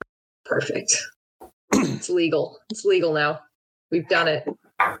Perfect. It's legal. It's legal now. We've done it.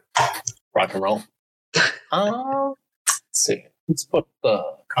 Rock and roll. Let's see. Let's put the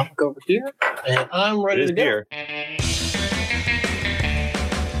comic over here, and I'm ready to go. Here.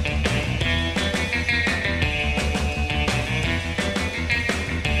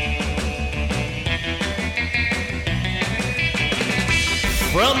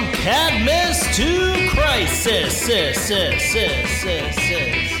 From Cadmus to Crisis.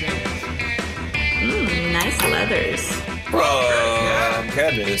 Nice leathers. From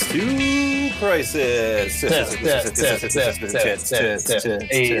Cadmus to Crisis. A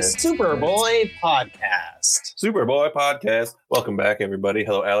Superboy podcast. Superboy podcast. Welcome back, everybody.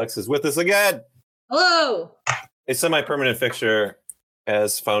 Hello, Alex is with us again. Hello. A semi-permanent fixture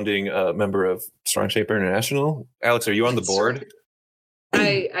as founding member of Strong Shape International. Alex, are you on the board?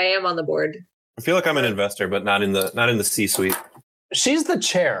 I am on the board. I feel like I'm an investor, but not in the C-suite. She's the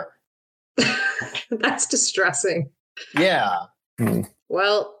chair. That's distressing. Yeah.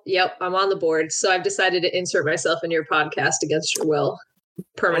 Well, yep, I'm on the board. So I've decided to insert myself in your podcast against your will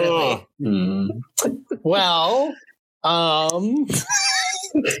permanently. Well, it's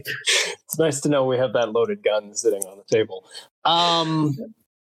nice to know we have that loaded gun sitting on the table.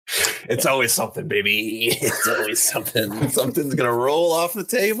 It's always something, baby. It's always something. Something's going to roll off the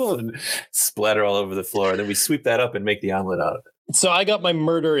table and splatter all over the floor. And then we sweep that up and make the omelet out of it. So I got my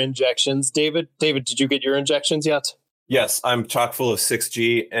murder injections. David, did you get your injections yet? Yes, I'm chock full of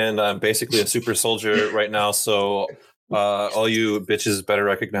 6G, and I'm basically a super soldier right now. So all you bitches better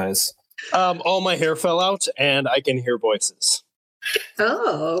recognize. All my hair fell out, and I can hear voices.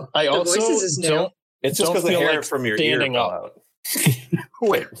 Oh, I the also voices is new. don't. It's just because the feel hair like from your ear standing fell up. out.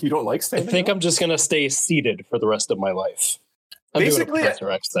 Wait, you don't like I standing think up? I'm just gonna stay seated for the rest of my life. I'm Basically, doing a Professor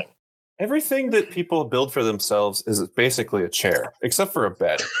X thing. Everything that people build for themselves is basically a chair, except for a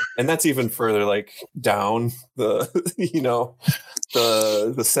bed, and that's even further like down the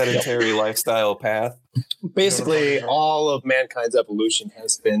the sedentary lifestyle path. Basically, all of mankind's evolution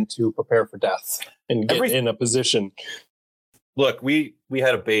has been to prepare for death and get in a position. Look, we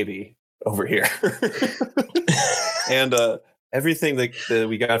had a baby over here, and everything that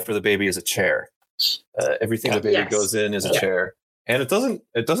we got for the baby is a chair. Everything the baby goes in is a chair. And it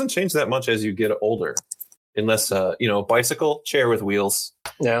doesn't change that much as you get older, unless bicycle, chair with wheels,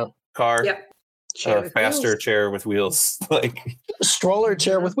 car, faster chair with wheels, like stroller,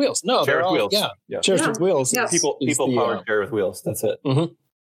 chair with wheels. No, chair they're with all, wheels. Chairs with wheels. Yes. People powered chair with wheels. That's it. Mm-hmm.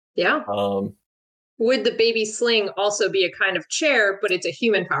 Yeah. Would the baby sling also be a kind of chair, but it's a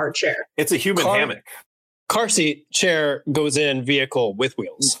human powered chair? It's a human hammock. Car seat, chair goes in, vehicle with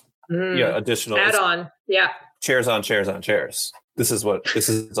wheels. Yeah, additional add on. Yeah. Chairs on chairs on chairs. This is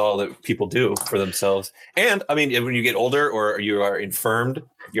all that people do for themselves. And I mean, when you get older or you are infirmed,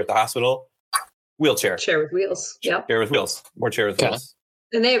 you're at the hospital, wheelchair. Chair with wheels. Yep. Chair with wheels. More chair with wheels.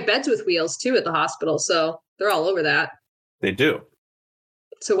 And they have beds with wheels too at the hospital, so they're all over that. They do.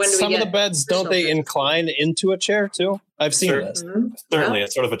 So when do some we of the beds don't they incline into a chair too? I've seen this. Certainly,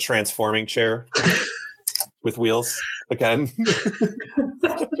 it's sort of a transforming chair with wheels again.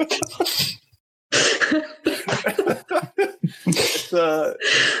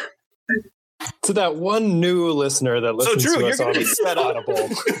 To that one new listener that listens Drew, to us on set Audible.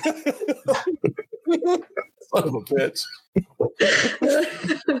 Son of a bitch.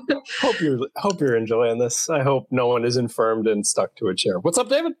 Hope you're enjoying this. I hope no one is infirmed and stuck to a chair. What's up,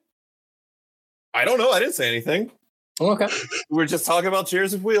 David? I don't know. I didn't say anything. Okay. We're just talking about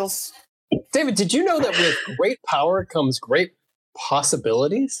chairs with wheels. David, did you know that with great power comes great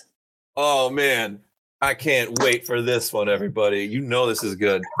possibilities? Oh, man. I can't wait for this one, everybody. You know this is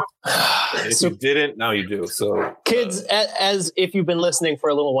good. If you didn't, now you do. So, kids, as if you've been listening for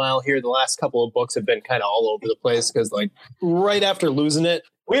a little while here, the last couple of books have been kind of all over the place because, like, right after losing it,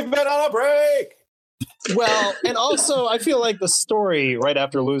 we've been on a break. Well, and also I feel like the story right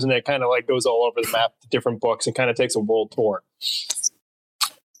after losing it kind of like goes all over the map, different books, and kind of takes a world tour.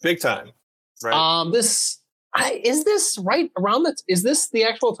 Big time. Right. Is this right around that? Is this the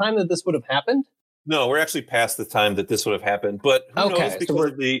actual time that this would have happened? No, we're actually past the time that this would have happened, but who knows,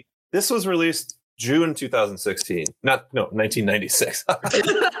 because this was released June 2016, 1996.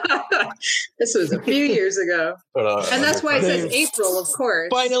 This was a few years ago. And that's why it says April, of course.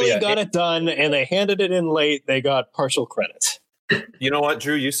 Finally got it done, and they handed it in late. They got partial credit. You know what,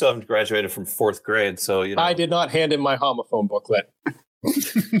 Drew? You still haven't graduated from 4th grade, so you know. I did not hand in my homophone booklet.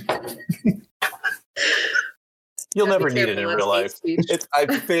 You'll never need it in real life.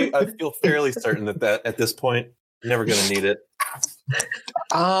 I feel fairly certain that at this point, never going to need it.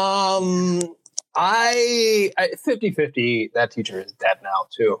 I 50-50, that teacher is dead now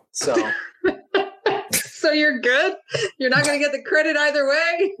too. So So you're good? You're not going to get the credit either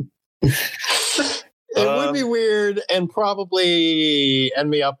way? it would be weird and probably end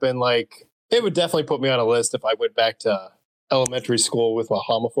me up in like, it would definitely put me on a list if I went back to elementary school with a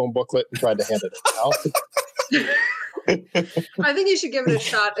homophone booklet and tried to hand it out. I think you should give it a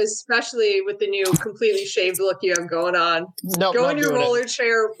shot, especially with the new completely shaved look you have going on. Nope, Go in your roller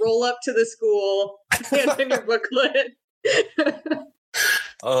chair, roll up to the school, hand in your booklet.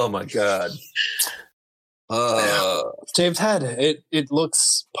 Oh my god. Shaved head. It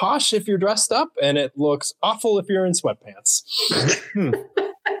looks posh if you're dressed up, and it looks awful if you're in sweatpants.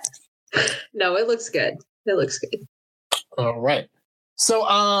 No, it looks good. It looks good. All right. So,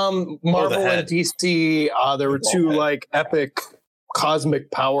 Marvel and DC, there were two like epic,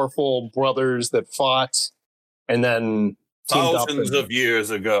 cosmic, powerful brothers that fought, and then thousands of years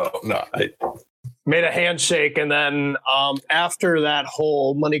ago. No, made a handshake, and then after that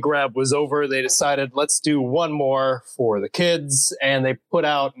whole money grab was over, they decided let's do one more for the kids, and they put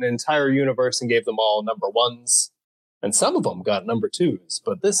out an entire universe and gave them all number ones, and some of them got number twos,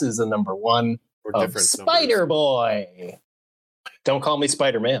 but this is a number one of Spider-Boy. Don't call me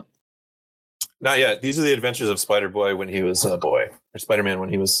Spider-Man. Not yet. These are the adventures of Spider-Boy when he was a boy, or Spider-Man when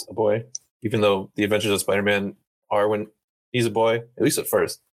he was a boy, even though the adventures of Spider-Man are when he's a boy, at least at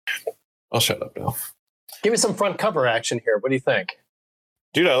first. I'll shut up now. Give me some front cover action here. What do you think?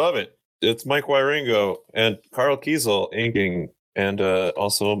 Dude, I love it. It's Mike Wieringo and Carl Kiesel inking, and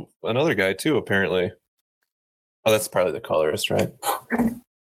also another guy too, apparently. Oh, that's probably the colorist, right?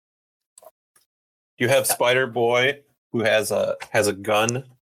 You have Spider-Boy, who has a gun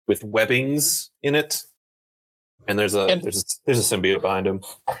with webbings in it, and there's a symbiote behind him.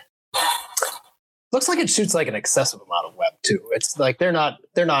 Looks like it shoots like an excessive amount of web too. It's like they're not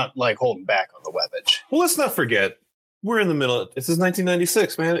like holding back on the webbage. Well, let's not forget, we're in the middle. This is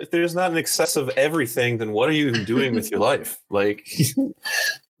 1996, man. If there's not an excess of everything, then what are you even doing with your life? Like,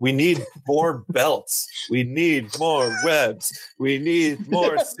 we need more belts. We need more webs. We need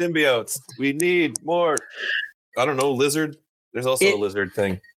more symbiotes. We need more, I don't know, lizard. There's also a lizard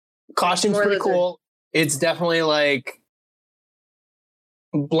thing. Costume's pretty cool. It's definitely like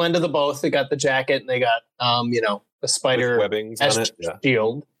blend of the both. They got the jacket and they got a spider webbings on it.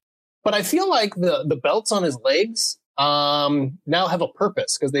 Shield. But I feel like the belts on his legs now have a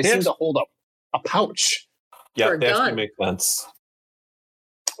purpose because they seem to hold up a pouch. Yeah, that actually makes sense.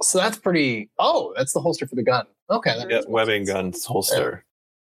 So that's pretty. Oh, that's the holster for the gun. Okay, yeah, webbing guns holster.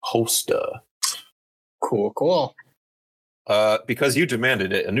 Yeah. Holster. Cool. Because you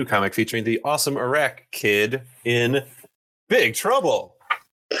demanded it, a new comic featuring the awesome Iraq kid in Big Trouble.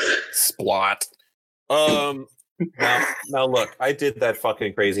 Splot. Now look, I did that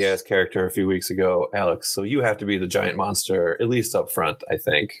fucking crazy ass character a few weeks ago, Alex. So you have to be the giant monster, at least up front, I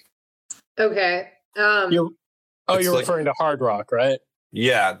think. Okay. You're referring to Hard Rock, right?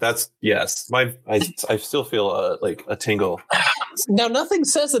 Yeah, yes. I still feel like a tingle. Now, nothing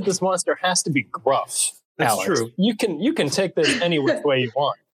says that this monster has to be gruff. That's Alex. true. You can take this any which way you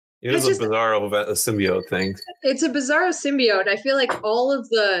want. It is a Bizarro symbiote thing. It's a Bizarro symbiote. I feel like all of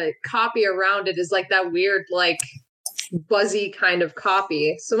the copy around it is like that weird, like buzzy kind of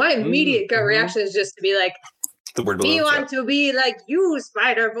copy. So my immediate gut reaction is just to be like, the word "We want to be like you,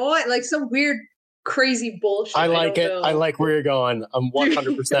 Spider-Boy," like some weird, crazy bullshit. I like it. I like where you're going. I'm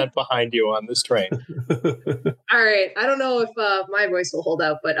 100% behind you on this train. All right. I don't know if my voice will hold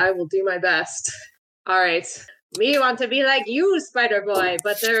out, but I will do my best. All right. We want to be like you, Spider-Boy,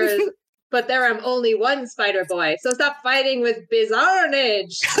 but there am only one Spider-Boy. So stop fighting with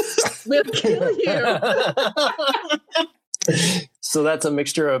Bizarronage. We'll kill you. So that's a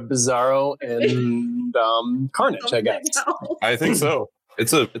mixture of Bizarro and Carnage, I guess. I think so.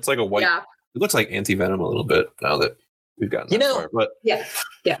 It's like a white. Yeah. It looks like Anti-Venom a little bit now that we've gotten that far. But yeah.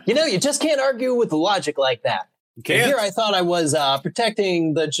 You just can't argue with logic like that. Here I thought I was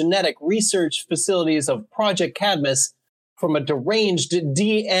protecting the genetic research facilities of Project Cadmus from a deranged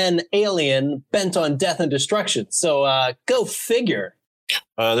DN alien bent on death and destruction. So go figure.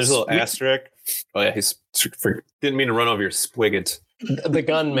 There's a little asterisk. Oh yeah, didn't mean to run over your Squigget. The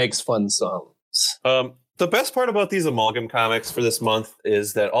gun makes fun songs. The best part about these Amalgam comics for this month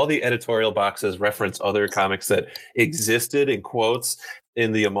is that all the editorial boxes reference other comics that existed in quotes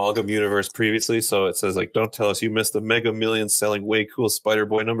in the Amalgam universe previously. So it says like, don't tell us you missed the mega million selling way cool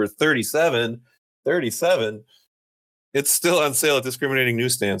Spider-Boy number 37. 37. It's still on sale at discriminating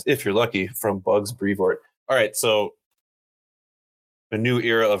newsstands, if you're lucky, from Bugs Brevoort. All right, so a new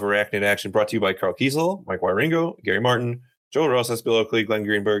era of Arachnid action brought to you by Carl Kiesel, Mike Wieringo, Gary Martin, Joe Rosas, Bill Oakley, Glenn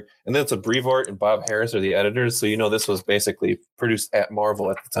Greenberg, and then it's a Brevoort and Bob Harris are the editors. So this was basically produced at Marvel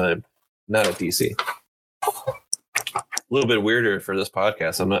at the time, not at DC. A little bit weirder for this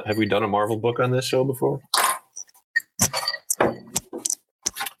podcast. Have we done a Marvel book on this show before?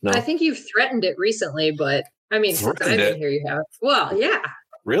 No. I think you've threatened it recently, but I mean, since I've been here, you have. Well, yeah.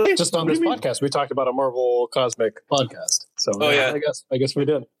 Really? Just on this podcast, we talked about a Marvel Cosmic podcast. So I guess we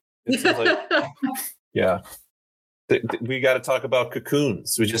did. It seems like, yeah. We got to talk about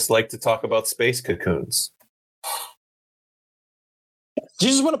cocoons. We just like to talk about space cocoons. Do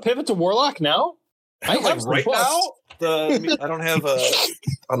you just want to pivot to Warlock now? I have right now. I don't have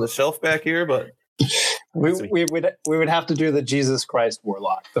on the shelf back here, but we would have to do the Jesus Christ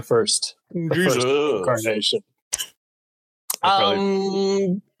Warlock, the first incarnation.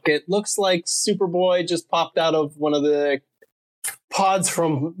 It looks like Superboy just popped out of one of the pods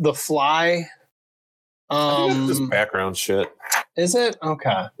from The Fly. I think that's just background shit. Is it?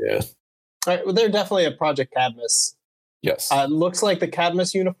 Okay. Yeah. All right, well, they're definitely a Project Cadmus. Yes. Looks like the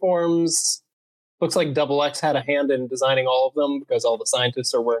Cadmus uniforms. Looks like Double X had a hand in designing all of them because all the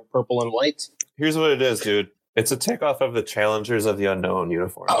scientists are wearing purple and white. Here's what it is, dude. It's a takeoff of the Challengers of the Unknown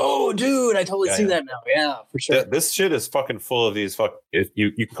uniform. Oh, dude, I totally see that now. Yeah, for sure. This shit is fucking full of these If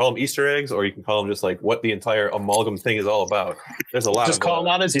you can call them Easter eggs, or you can call them just like what the entire amalgam thing is all about. There's a lot. Just call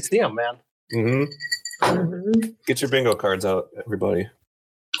them out as you see them, man. Mm-hmm. Get your bingo cards out, everybody.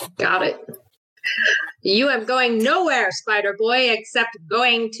 Got it. You am going nowhere, Spider-Boy, except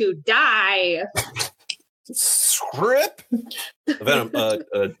going to die. Script. Venom.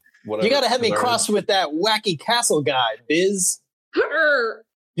 Whatever. You gotta have me crossed with that wacky castle guy, Biz. Your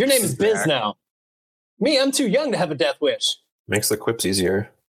name is Biz now. Me, I'm too young to have a death wish. Makes the quips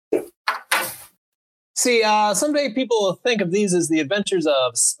easier. See, someday people will think of these as the adventures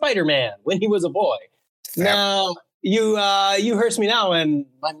of Spider-Man when he was a boy. Now, you hearse me now, and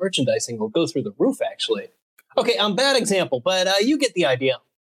my merchandising will go through the roof, actually. Okay, bad example, but you get the idea.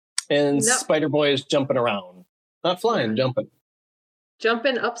 And Spider-Boy is jumping around. Not flying, jumping.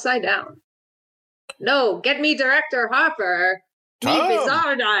 Jumping upside down. No, get me Director Harper. Me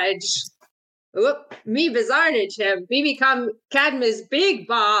Bizarnage. Whoop, me Bizarnage him. Me become Cadmus' big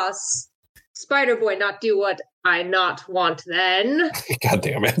boss. Spider-Boy not do what I not want then. God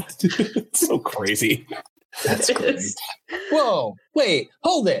damn it. It's so crazy. That's crazy. Whoa, wait,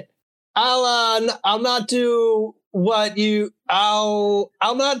 hold it. I'll not do what you now,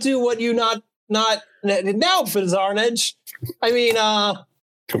 Bizarnage. I mean,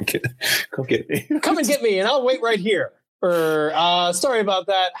 come get me. Come and get me, and I'll wait right here. Or sorry about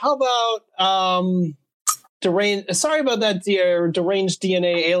that. How about sorry about that deranged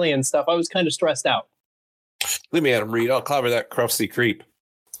DNA alien stuff. I was kind of stressed out. Leave me at him, Reed. I'll clobber that crusty creep.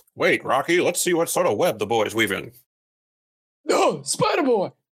 Wait, Rocky, let's see what sort of web the boy's weaving. No,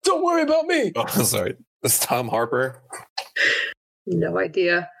 Spider-Boy, don't worry about me. Oh, sorry. That's Tom Harper. No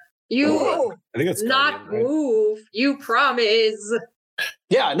idea. I think it's not Guardian, right? Move. You promise.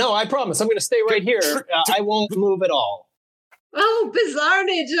 Yeah, no, I promise. I'm going to stay right here. I won't move at all. Oh,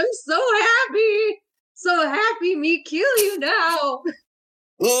 Bizarnage, I'm so happy. So happy me kill you now.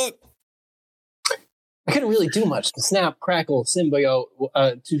 I couldn't really do much to Snap Crackle symbiote.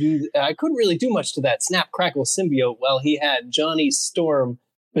 I couldn't really do much to that Snap Crackle symbiote while he had Johnny Storm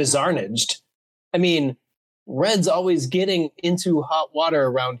Bizarnaged. I mean, Red's always getting into hot water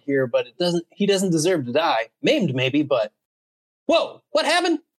around here, but he doesn't deserve to die. Maimed maybe, but whoa, what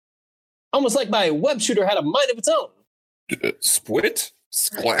happened? Almost like my web shooter had a mind of its own. Split?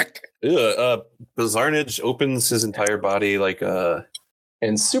 Squack. Bizarnage opens his entire body like a...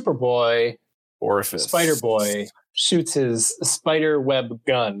 And Superboy... Orifice. Spider-Boy shoots his spider web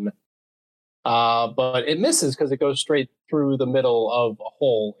gun, but it misses because it goes straight through the middle of a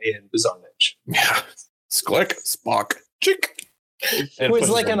hole in Bizarnage. Yeah. Sklick, Spock, chick. It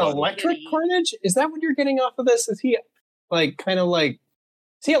was like an electric Carnage? Is that what you're getting off of this? Is he is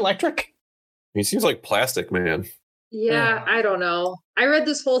he electric? He seems like Plastic Man. Yeah, I don't know. I read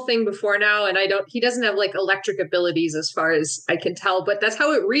this whole thing before now, and he doesn't have like electric abilities as far as I can tell, but that's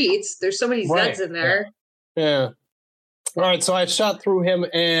how it reads. There's so many Zeds in there. Yeah. All right, so I shot through him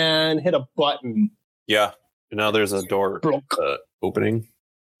and hit a button. Yeah. And now there's a door opening.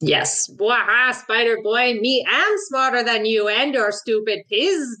 Yes. Waha, Spider-Boy, me am smarter than you and your stupid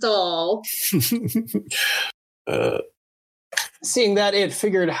pistol. Seeing that, it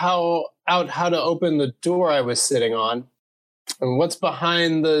figured out how to open the door I was sitting on. And what's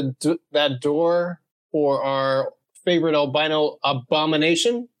behind that door for our favorite albino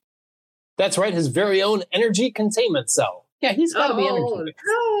abomination? That's right, his very own energy containment cell. Yeah, he's got to be energy.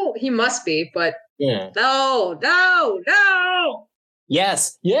 No, he must be, but Yeah. No.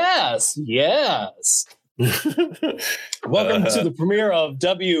 Yes. Welcome to the premiere of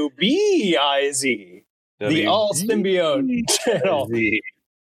WBIZ, the All Symbiote channel.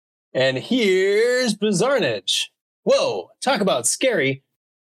 And here's Bizarnage. Whoa, talk about scary.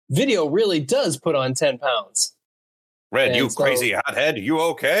 Video really does put on 10 pounds. Red, you crazy hothead, you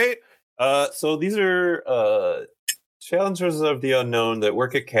okay? So these are challengers of the unknown that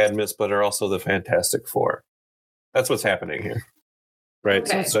work at Cadmus, but are also the Fantastic Four. That's what's happening here. Right?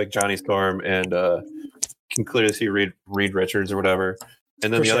 Okay. So it's like Johnny Storm and can clearly see Reed Richards or whatever.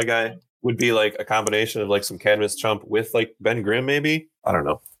 And then the other guy would be like a combination of like some Cadmus chump with like Ben Grimm, maybe? I don't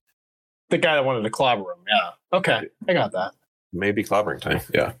know. The guy that wanted to clobber him, yeah. Okay, I got that. Maybe clobbering time,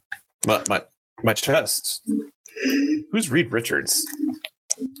 yeah. My chest. Who's Reed Richards?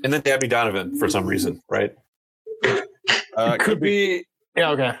 And then Dabney Donovan for some reason, right? Could be.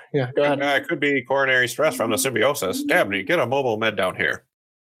 Yeah, okay. Yeah, go ahead. Could be coronary stress from the symbiosis. Dabney, get a mobile med down here.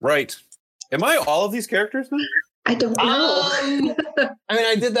 Right. Am I all of these characters now? I don't know. I mean,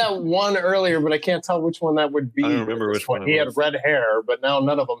 I did that one earlier, but I can't tell which one that would be. I don't remember which one. He had red hair, but now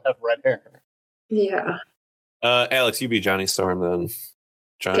none of them have red hair. Yeah. Alex, you be Johnny Storm then.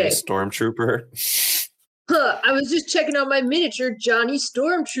 Johnny Stormtrooper. I was just checking out my miniature Johnny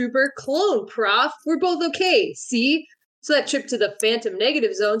Stormtrooper clone, prof. We're both okay. See? So that trip to the Phantom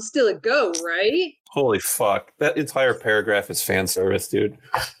Negative Zone's still a go, right? Holy fuck. That entire paragraph is fan service, dude.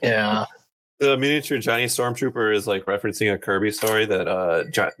 Yeah. The miniature Johnny Stormtrooper is like referencing a Kirby story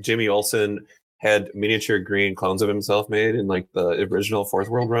that Jimmy Olsen had miniature green clones of himself made in like the original Fourth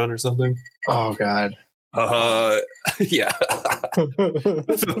World Run or something. Oh, God. Yeah.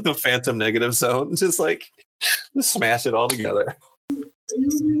 The Phantom Negative Zone. Just smash it all together.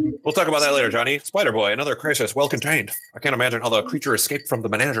 We'll talk about that later, Johnny. Spider-Boy, another crisis well contained. I can't imagine how the creature escaped from the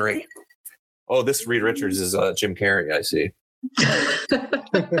menagerie. Oh, this Reed Richards is Jim Carrey, I see.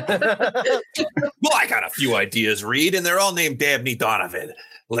 Well, I got a few ideas, Reed, and they're all named Dabney Donovan.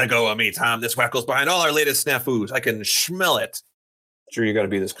 Let go of me, Tom. This wacko's behind all our latest snafus. I can smell it. Sure, you got to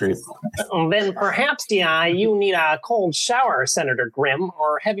be this creep. Then perhaps, you need a cold shower, Senator Grimm,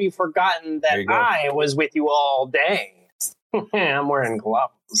 or have you forgotten that I was with you all day? I'm wearing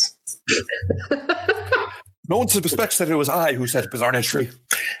gloves. No one suspects that it was I who set Bizarnage free.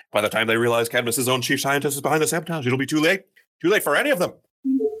 By the time they realize Cadmus's own chief scientist is behind the sabotage, it'll be too late. Too late for any of them.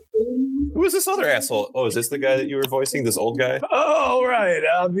 Who is this other asshole? Oh, is this the guy that you were voicing? This old guy? Oh, right.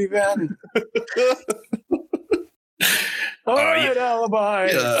 I'll be back. All right, Alibi.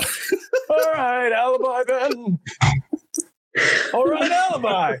 Yeah. All right, Alibi, Ben. All right,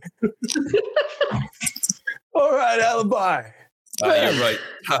 Alibi. All right, Alibi. You're right.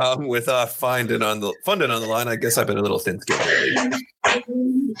 With Fundin on the line, I guess I've been a little thin-skinned.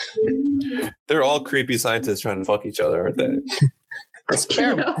 They're all creepy scientists trying to fuck each other, aren't they?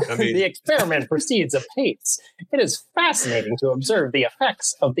 The experiment proceeds apace. It is fascinating to observe the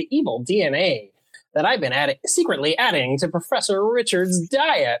effects of the evil DNA that I've been secretly adding to Professor Richards'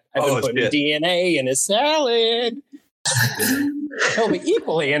 diet. I've been putting DNA in his salad. It'll be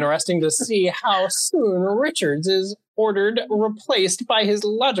equally interesting to see how soon Richards is replaced by his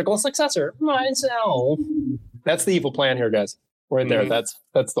logical successor, myself. That's the evil plan here, guys. Right there. That's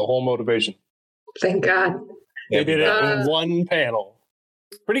the whole motivation. Thank God. They did it in one panel.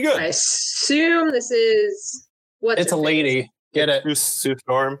 Pretty good. I assume this is it's a lady. Get it? Sue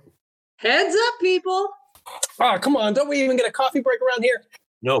Storm. Heads up, people. Oh, come on. Don't we even get a coffee break around here?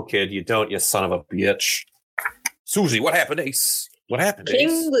 No, kid, you don't, you son of a bitch. Susie, what happened, Ace? What happened, Ace?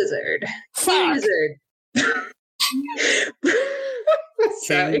 King Lizard. King Lizard.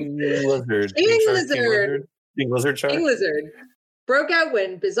 King Lizard. King Lizard chart? King Lizard. Broke out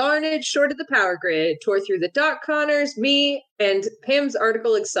when Bizarnage shorted the power grid, tore through the Doc Connors, me, and Pim's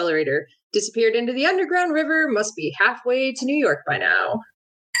article accelerator. Disappeared into the underground river, must be halfway to New York by now.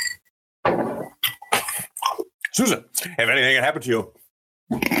 Susan, have anything happened to you?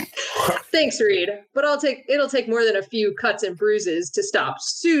 Thanks, Reed. But it'll take more than a few cuts and bruises to stop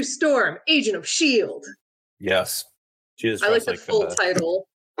Sue Storm, Agent of S.H.I.E.L.D. Yes. She is I like the full title.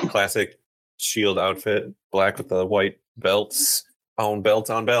 Classic S.H.I.E.L.D. outfit, black with the white belts, on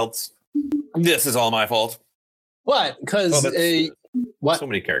belts. This is all my fault. What? Because what? So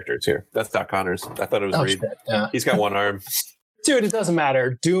many characters here. That's Doc Connors. I thought it was Reed. Yeah. He's got one arm. Dude, it doesn't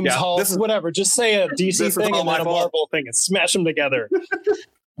matter. Doom's Hulk, whatever. Just say a DC thing and then a Marvel thing and smash them together.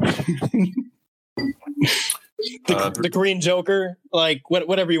 The Green Joker, like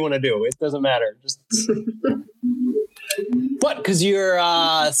whatever you want to do, it doesn't matter. Just What? Because your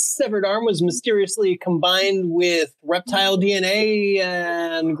severed arm was mysteriously combined with reptile DNA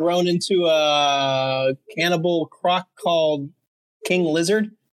and grown into a cannibal croc called King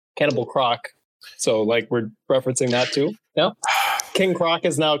Lizard? Cannibal Croc. So, like, we're referencing that too? No? King Croc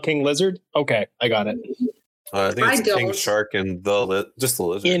is now King Lizard? Okay, I got it. I think it's King Shark and just the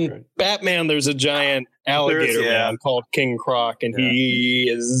lizard. In right? Batman, there's a giant alligator man called King Croc, and he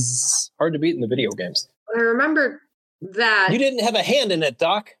is hard to beat in the video games. I remember that. You didn't have a hand in it,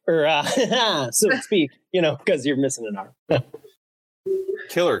 Doc, or so to speak, because you're missing an arm.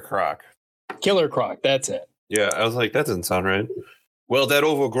 Killer Croc. Killer Croc, that's it. Yeah, I was like, that doesn't sound right. Well, that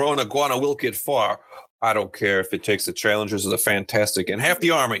overgrown iguana will get far. I don't care if it takes the Challengers of the Fantastic and half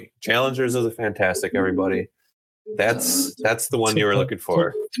the army. Challengers of the Fantastic, everybody. That's the one you were looking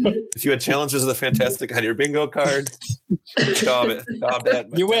for. If you had Challengers of the Fantastic on your bingo card, stop that.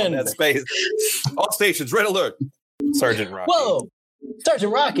 You win. That space. All stations, red alert. Sergeant Rocky. Whoa,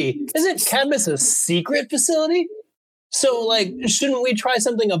 Sergeant Rocky, isn't Cadmus a secret facility? So, shouldn't we try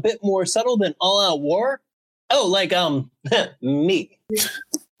something a bit more subtle than all-out war? Oh, me.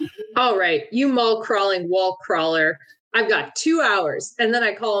 All right, you mall-crawling wall crawler. I've got 2 hours, and then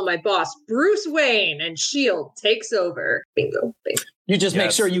I call on my boss, Bruce Wayne, and S.H.I.E.L.D. takes over. Bingo. You just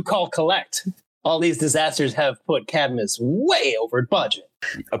make sure you call collect. All these disasters have put Cadmus way over budget.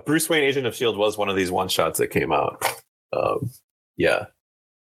 A Bruce Wayne Agent of S.H.I.E.L.D. was one of these one-shots that came out. Yeah.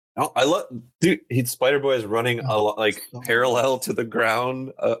 I love, dude, Spider-Boy is running parallel to the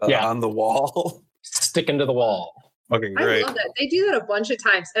ground on the wall. Sticking to the wall. Fucking great. I love that. They do that a bunch of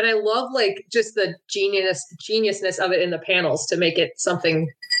times. And I love just the geniusness of it in the panels to make it something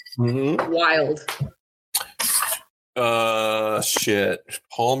wild. Shit.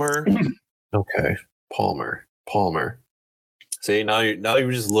 Palmer. Okay. Palmer. See, now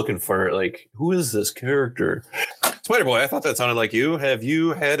you're just looking for who is this character? Spider-Boy, I thought that sounded like you. Have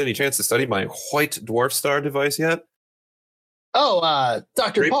you had any chance to study my white dwarf star device yet? Oh,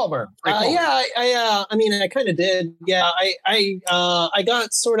 Dr. Palmer. Yeah, I kind of did. Yeah, I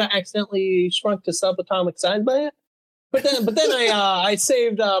got sort of accidentally shrunk to subatomic size by it. But then I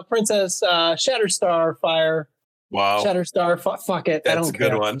saved Princess Shatterstar Fire. Wow. Shatterstar, fuck it. That's I don't a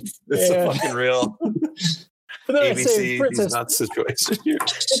good one. It's a fucking real but then ABC, I saved Princess not situation here.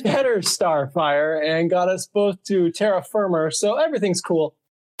 Shatterstar Fire and got us both to terra firma, so everything's cool.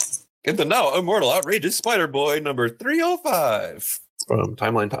 Get the now immortal outrageous Spider-Boy number 305 from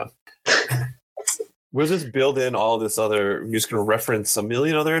Timeline Tom. We'll just build in all this other. We're just going to reference a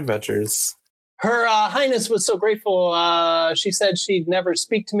million other adventures. Her Highness was so grateful. She said she'd never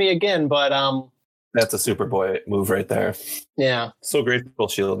speak to me again, but that's a Superboy move right there. Yeah. So grateful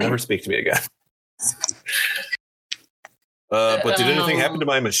she'll never speak to me again. But did anything happen to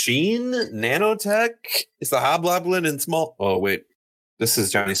my machine? Nanotech? Is the Hobgoblin in small? Oh wait, this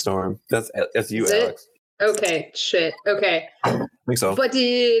is Johnny Storm. That's you, Alex. Okay, shit. Okay. I think so. But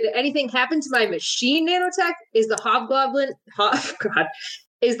did anything happen to my machine, Nanotech? Is the Hobgoblin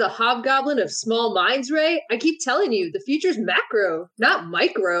of small minds, Ray? I keep telling you, the future's macro, not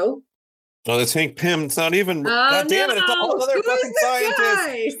micro. Oh, that's Hank Pym. It's not even. God damn it! It's a whole other fucking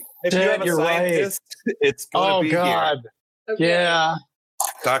scientist. If you have a scientist, it's going to be here. Okay. Yeah.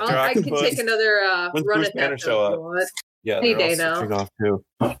 Dr. I can take another run at that. Show up? Yeah, any day now. Off too.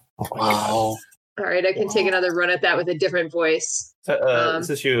 Wow. All right, I can take another run at that with a different voice. This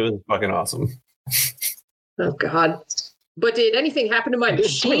issue is fucking awesome. Oh God. But did anything happen to my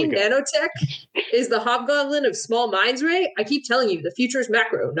machine, Nanotech? Is the Hobgoblin of small minds, Ray? I keep telling you, the future is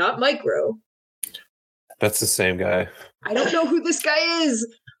macro, not micro. That's the same guy. I don't know who this guy is.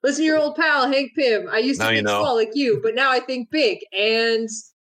 Listen to your old pal, Hank Pym. I used to think small like you, but now I think big. And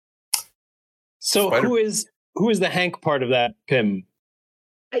so who is the Hank part of that Pym?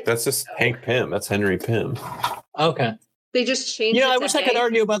 That's just Hank Pym. That's Henry Pym. Okay. They just changed it. I wish I could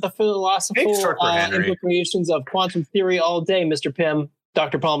argue about the philosophical implications of quantum theory all day, Mr. Pym,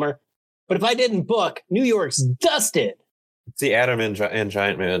 Dr. Palmer. But if I didn't book, New York's dusted. It's the Atom and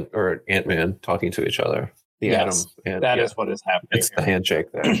Giant Man or Ant-Man talking to each other. Atom. And, that is what is happening. It's the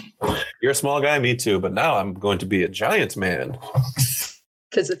handshake there. You're a small guy, me too, but now I'm going to be a giant man.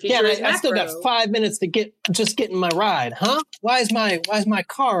 Because the future is I still got 5 minutes to get in my ride, huh? Why is my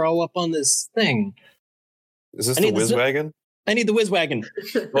car all up on this thing? Is this the whiz wagon? I need the whiz wagon.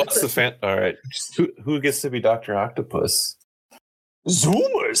 What's the fan? All right. Who gets to be Dr. Octopus?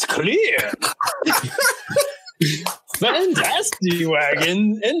 Zoomers clear. Fantastic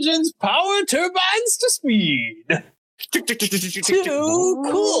wagon. Engines power, turbines to speed. Too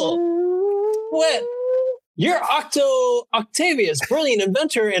cool. What? You're Octavius, brilliant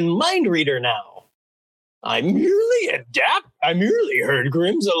inventor and mind reader now. I merely heard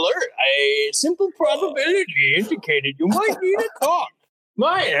Grimm's alert. A simple probability indicated you might need a car.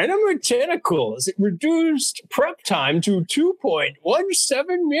 My enema tentacles reduced prep time to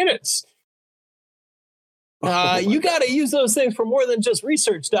 2.17 minutes. You got to use those things for more than just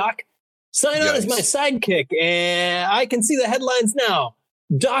research, Doc. Sign on as my sidekick, and I can see the headlines now.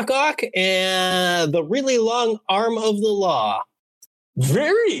 Doc Ock and the really long arm of the law.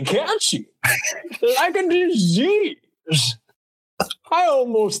 Very catchy. Like a disease. I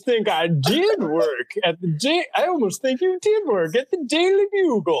almost think I did work at the I almost think you did work at the Daily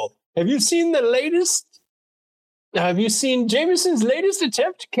Bugle. Have you seen Jameson's latest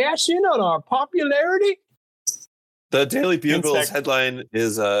attempt to cash in on our popularity? The Daily Bugle's headline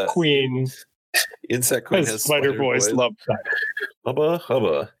is Queen. Insect Queen has Spider Boys love that. Hubba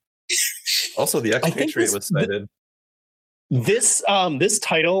hubba. Also, the expatriate was cited. This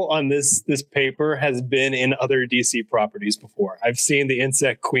title on this paper has been in other DC properties before. I've seen the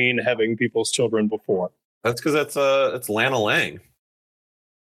Insect Queen having people's children before. That's because it's Lana Lang.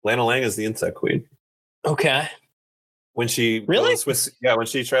 Lana Lang is the Insect Queen. Okay. When she really? When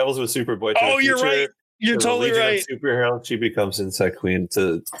she travels with Superboy. Oh, you're right. You're totally right. Superhero, she becomes Insect Queen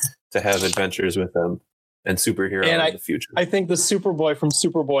to have adventures with them and superhero in the future. I think the Superboy from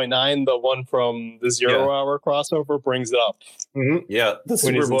Superboy 9, the one from the Zero Hour crossover, brings it up. Mm-hmm. Yeah, the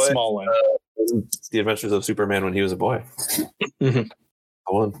Superboy, small one. The Adventures of Superman when he was a boy. Mm-hmm.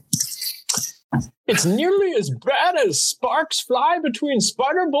 Go on. It's nearly as bad as sparks fly between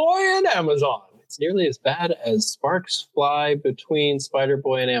Spider-Boy and Amazon. It's nearly as bad as sparks fly between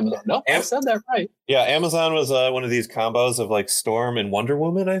Spider-Boy and Amazon. No, I said that right. Yeah, Amazon was one of these combos of like Storm and Wonder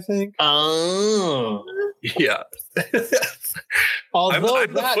Woman, I think. Oh. Yeah. Although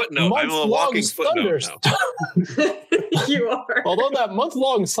I'm the footnote. I'm a walking footnote now. You are. Although that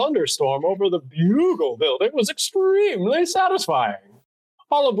month-long thunderstorm over the Bugle building was extremely satisfying.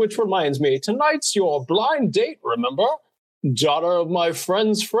 All of which reminds me, tonight's your blind date, remember? Daughter of my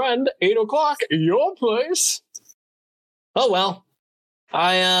friend's friend, 8 o'clock, your place. Oh, well.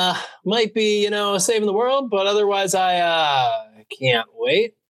 I might be, saving the world, but otherwise I can't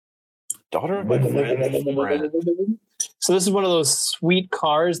wait. Daughter of my friend's friend. So this is one of those sweet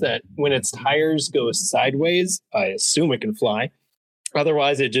cars that when its tires go sideways, I assume it can fly.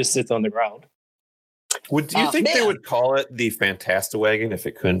 Otherwise, it just sits on the ground. Do you think they would call it the Fantastiwagon if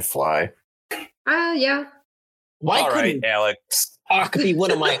it couldn't fly? Yeah. Why All couldn't right, Alex Doc be one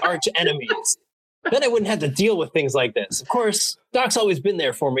of my arch enemies? Then I wouldn't have to deal with things like this. Of course, Doc's always been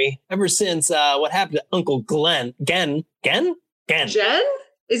there for me ever since what happened to Uncle Glenn. Gen? Jen?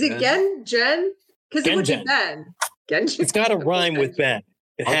 Is it Jen? Because it would be Ben. Genji. It's got to rhyme with Ben.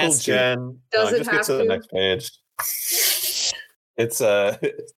 It Uncle has Jen. Does it just have get to the next page. It's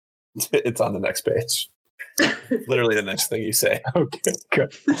it's on the next page. Literally the next thing you say. Okay,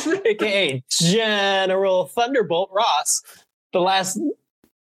 good. AKA General Thunderbolt Ross, the last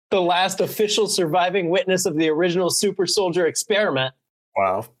official surviving witness of the original super soldier experiment.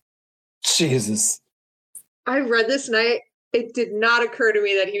 Wow. Jesus. I read this night. It did not occur to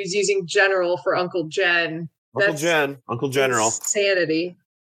me that he was using General for Uncle Jen. Uncle General. Insanity.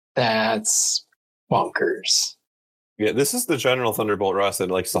 That's bonkers. Yeah, this is the General Thunderbolt Ross that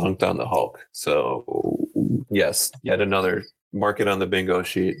likes to hunt down the Hulk. So, yes, yet another mark it on the bingo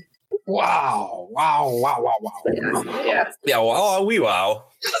sheet. Wow. Yeah. Yeah, wow, wee wow.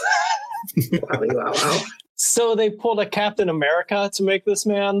 Wow. So they pulled a Captain America to make this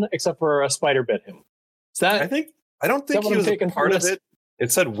man, except for a spider bit him. Is that? I don't think he was a part of it.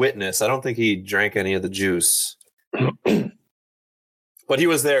 It said witness. I don't think he drank any of the juice. But he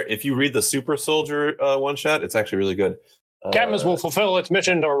was there. If you read the Super Soldier one shot, it's actually really good. Cadmus will fulfill its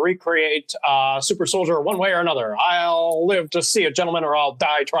mission to recreate Super Soldier one way or another. I'll live to see it, gentlemen, or I'll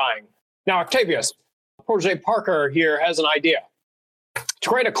die trying. Now, Octavius, Protege Parker here has an idea. To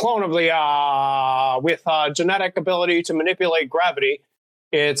create a clone of the with genetic ability to manipulate gravity.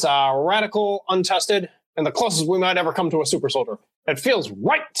 It's radical, untested, and the closest we might ever come to a super soldier. It feels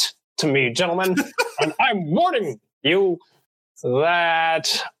right to me, gentlemen, and I'm warning you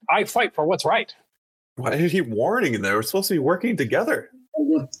that I fight for what's right. Why did he warning them? We're supposed to be working together.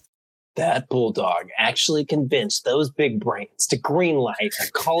 That bulldog actually convinced those big brains to greenlight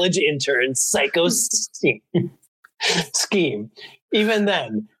a college intern psycho scheme. Even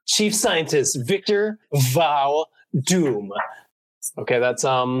then, Chief Scientist Victor Von Doom. Okay, that's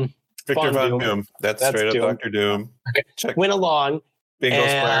Victor Von Doom. That's straight up Doom. Dr. Doom. Okay. Check. Went along. Bingo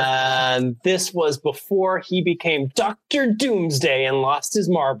and this was before he became Dr. Doomsday and lost his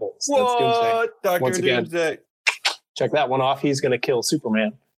marbles. What? That's Doomsday. Dr. Doomsday. Check that one off. He's going to kill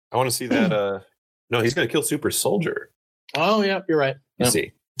Superman. I want to see that No, he's going to kill Super Soldier. Oh, yeah, you're right. You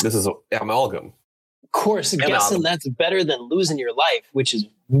see, this is amalgam. Of course, guessing that's better than losing your life, which is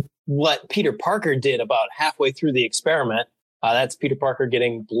what Peter Parker did about halfway through the experiment. That's Peter Parker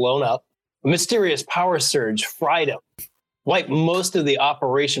getting blown up. A mysterious power surge fried him, wiped most of the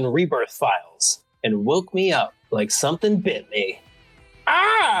Operation Rebirth files, and woke me up like something bit me.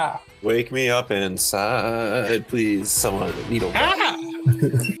 Ah! Wake me up inside, please. Someone needle. Ah!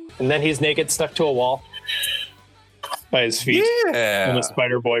 And then he's naked, stuck to a wall by his feet in a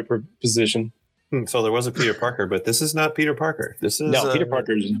Spider-Boy position. So there was a Peter Parker, but this is not Peter Parker. This is Peter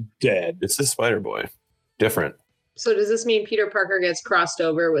Parker's dead. This is Spider-Boy. Different. So does this mean Peter Parker gets crossed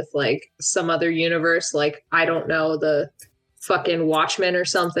over with like some other universe? Like, I don't know, the fucking Watchmen or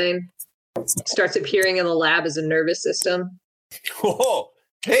something? Starts appearing in the lab as a nervous system. Whoa.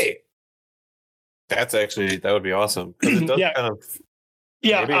 Hey. That would be awesome. It does kind of.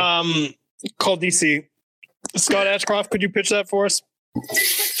 Yeah. Maybe. Call DC. Scott Ashcroft, could you pitch that for us?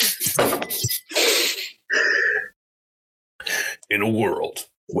 In a world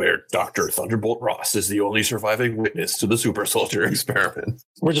where Dr. Thunderbolt Ross is the only surviving witness to the super soldier experiment.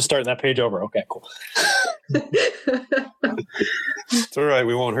 We're just starting that page over. Okay, cool. It's all right.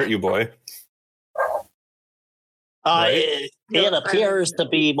 We won't hurt you, boy. Right? It appears to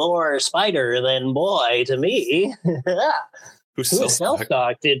be more spider than boy to me. Whose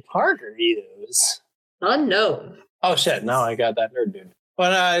self-stock did Parker use? Unknown. Oh, shit. Now I got that nerd dude.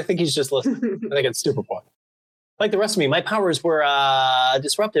 But I think he's just listening. I think it's Superboy. Like the rest of me, my powers were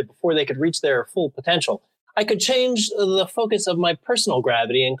disrupted before they could reach their full potential. I could change the focus of my personal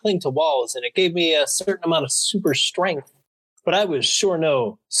gravity and cling to walls, and it gave me a certain amount of super strength. But I was sure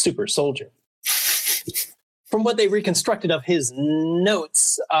no super soldier. From what they reconstructed of his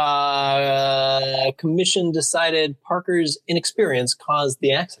notes, commission decided Parker's inexperience caused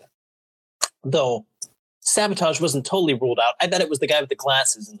the accident. Though sabotage wasn't totally ruled out. I bet it was the guy with the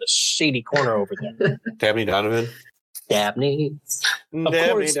glasses in the shady corner over there. Dabney Donovan? Dabney. Of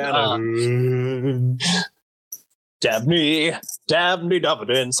course. Dabney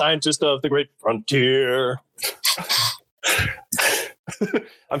Donovan, scientist of the great frontier.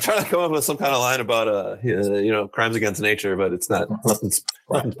 I'm trying to come up with some kind of line about crimes against nature, but it's not. Nothing's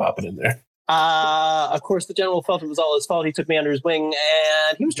popping in there. Of course, the general felt it was all his fault. He took me under his wing,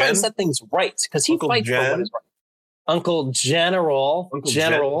 and he was trying to set things right because he fights for what is right. Uncle General,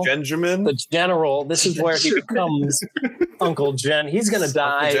 Benjamin, the General. This is where he becomes Uncle Jen. He's going to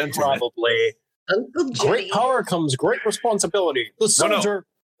die probably. Uncle Great power comes great responsibility. The soldier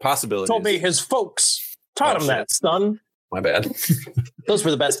possibility told me his folks taught him that, son. My bad. Those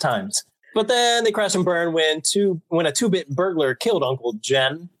were the best times. But then they crashed and burned when a 2-bit burglar killed Uncle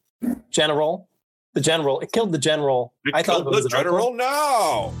General. The General. It killed the General. I thought it was the General?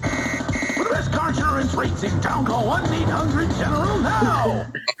 No! This conjurer racing down to 1-800-GENERAL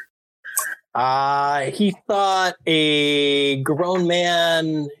now! He thought a grown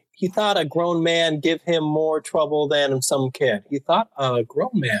man give him more trouble than some kid. He thought a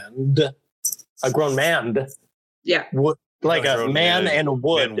grown man. Yeah. Like a man and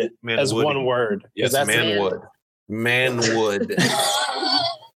wood as one word. Yes, manwood. Manwood.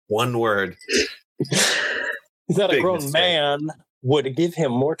 One word. He thought a grown man would give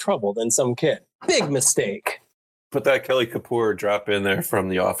him more trouble than some kid. Big mistake. Put that Kelly Kapoor drop in there from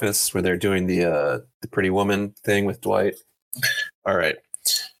The Office where they're doing the Pretty Woman thing with Dwight. All right.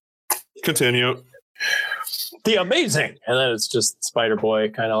 Continue. The amazing. And then it's just Spider-Boy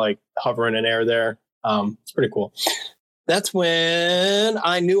kind of like hovering in air there. It's pretty cool. That's when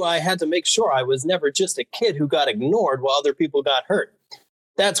I knew I had to make sure I was never just a kid who got ignored while other people got hurt.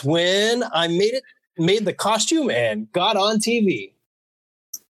 That's when I made the costume and got on TV.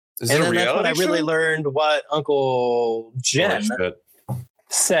 Is and it then a that's when I really show? learned what Uncle Jen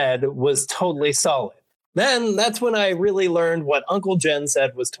said was totally solid. Then that's when I really learned what Uncle Jen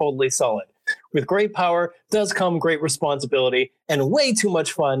said was totally solid. With great power does come great responsibility and way too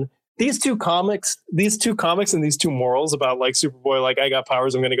much fun. These two comics and these two morals about like Superboy, like I got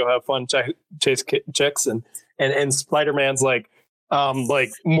powers, I'm going to go have fun, chase chicks, and Spider-Man's like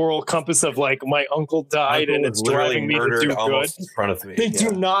moral compass of like my uncle died and it's driving me to do good. In front of me. They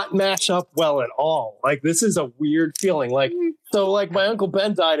do not match up well at all. Like this is a weird feeling. Like so, like my Uncle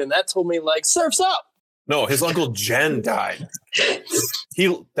Ben died, and that told me like surfs up. No, his Uncle Jen died. He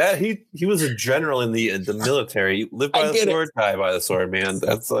was a general in the military. He lived by the sword, die by the sword, man.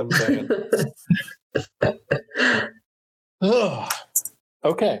 That's what I'm saying.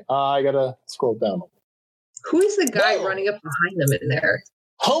 Okay, I gotta scroll down. Who is the guy running up behind them in there?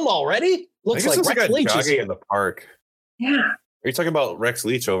 Home already? Looks like a guy jogging in the park. Yeah. Are you talking about Rex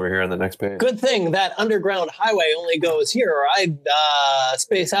Leach over here on the next page? Good thing that underground highway only goes here, or I'd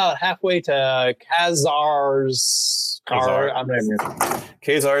space out halfway to Khazar's car.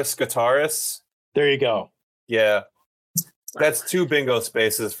 Khazar Skataris. There you go. Yeah. That's 2 bingo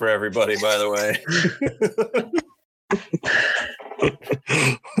spaces for everybody, by the way.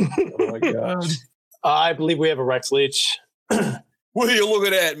 Oh my god. I believe we have a Rex Leach. What are you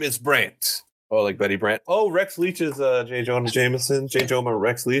looking at, Miss Brandt? Oh, like Betty Brandt. Oh, Rex Leach is J. Jonah Jameson. J. Jonah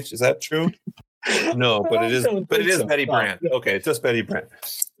Rex Leach. Is that true? No, but it is. But it is so. Betty Brandt. Okay, it's just Betty Brandt.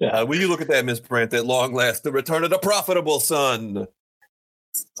 Yeah. Will you look at that, Miss Brandt? At long last, the return of the profitable son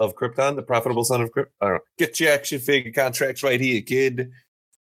of Krypton. The profitable son of Krypton. I don't know. Get your action figure contracts right here, kid.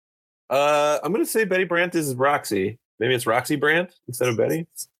 I'm gonna say Betty Brandt is Roxy. Maybe it's Roxy Brandt instead of Betty.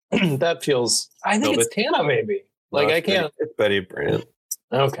 That feels. I think it's Tana, maybe. Like I can't. It's Betty Brandt.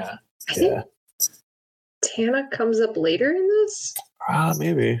 Okay. Yeah. Tana comes up later in this?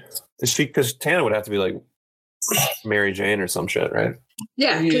 Maybe. Is she, because Tana would have to be like Mary Jane or some shit, right?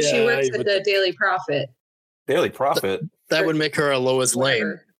 Yeah, because she works at the Daily Prophet. Daily Prophet? That would make her a Lois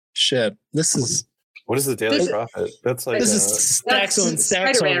Lane. Shit. This is. What is the Daily Prophet? That's like. This is Staxo and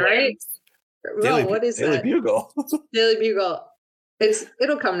Spider-Man, right? Daily, what is Daily that? Bugle. Daily Bugle.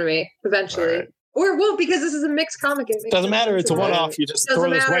 It'll come to me eventually. Right. Or it won't, because this is a mixed comic. Doesn't matter. It's a one-off. You just throw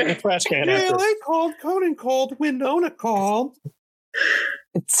this right in the trash can. Yeah, I called. Conan called. Winona called.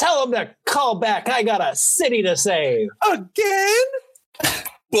 Tell him to call back. I got a city to save. Again?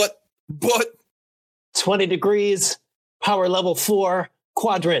 But 20 degrees, power level 4,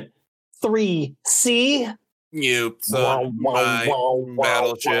 quadrant 3C. You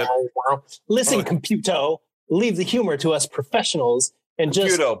battleship. Listen, Computo, leave the humor to us professionals and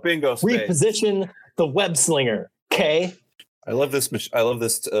just bingo reposition the web slinger. Okay. I love this. I love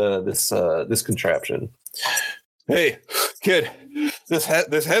this contraption. Hey, kid, this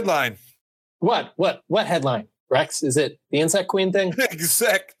headline. What headline? Rex, is it the Insect Queen thing?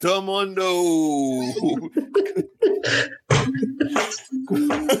 Exactamundo.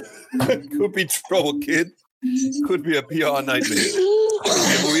 Could be trouble, kid. Could be a PR nightmare.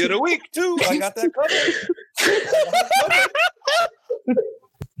 Maybe in a week too. I got that covered.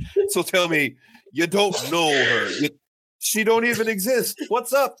 So tell me, you don't know her. She don't even exist.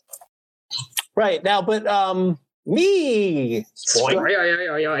 What's up? Right now, but me.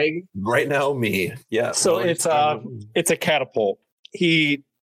 Right now, me. Yeah. So it's a catapult. He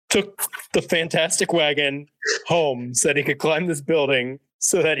took the Fantastic Wagon home so that he could climb this building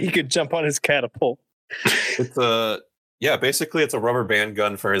so that he could jump on his catapult. It's basically it's a rubber band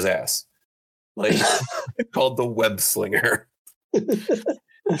gun for his ass. Like called the Web Slinger.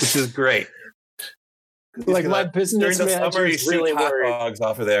 Which is great. Like my business manager is really worried. Dogs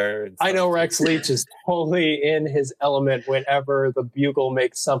off of there. I know Rex Leach is totally in his element whenever the bugle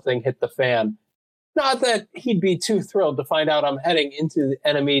makes something hit the fan. Not that he'd be too thrilled to find out I'm heading into the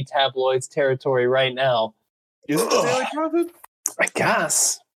enemy tabloids territory right now. Is it the Daily Prophet? I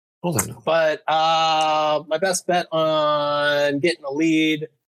guess. Hold on. But my best bet on getting a lead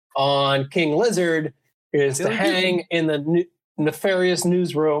on King Lizard is to hang in the nefarious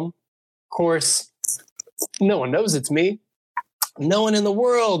newsroom. Of course, no one knows it's me. No one in the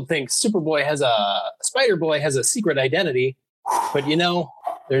world thinks Spider-Boy has a secret identity. But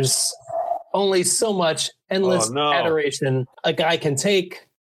there's only so much endless adoration a guy can take.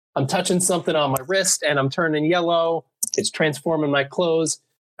 I'm touching something on my wrist and I'm turning yellow. It's transforming my clothes.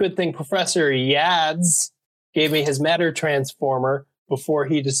 Good thing Professor Yads gave me his matter transformer before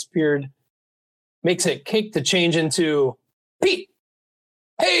he disappeared. Makes it cake to change into Pete.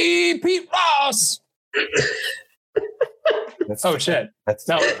 Hey, Pete Ross. Shit.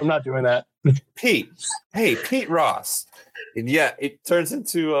 I'm not doing that. Pete. Hey, Pete Ross. And yeah, it turns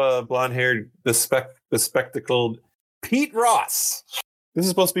into a blonde-haired, bespectacled Pete Ross. This is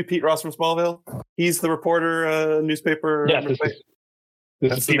supposed to be Pete Ross from Smallville. He's the reporter, newspaper. Yeah,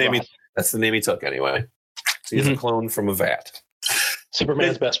 that's the name. That's the name he took anyway. So he's a clone from a vat.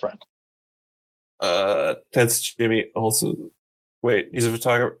 Superman's best friend. That's Jimmy Olsen. Wait, he's a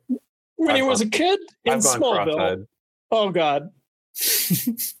photographer. When he was a kid in Smallville. Oh God.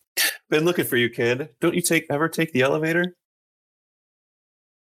 Been looking for you, kid. Don't you ever take the elevator?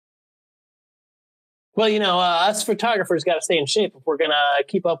 Well, us photographers got to stay in shape if we're going to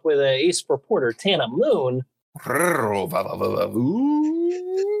keep up with ace reporter Tana Moon.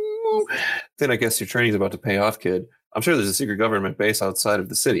 Then I guess your training's about to pay off, kid. I'm sure there's a secret government base outside of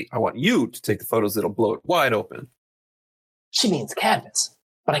the city. I want you to take the photos that'll blow it wide open. She means Cadmus,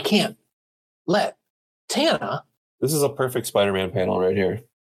 but I can't let Tana. This is a perfect Spider-Man panel right here.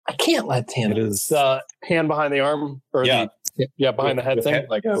 I can't let Tana. It is the hand behind the arm, or Yeah, behind the head with thing.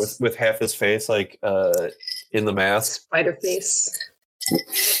 Like with half his face, like in the mask. Spider face.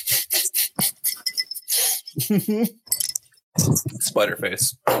 Spider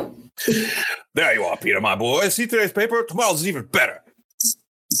face. There you are, Peter, my boy. See today's paper? Tomorrow's is even better.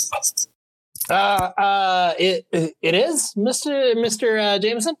 It is, Mr.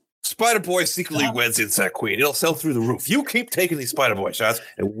 Jameson. Spider Boy secretly weds Insect Queen. It'll sell through the roof. You keep taking these Spider Boy shots,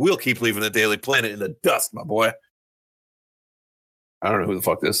 and we'll keep leaving the Daily Planet in the dust, my boy. I don't know who the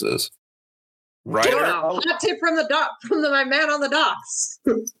fuck this is. Ryder? Wow. Hot tip from my man on the docks.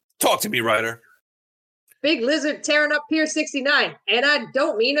 Talk to me, Ryder. Big lizard tearing up Pier 69, and I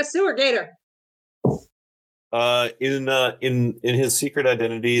don't mean a sewer gator. In his secret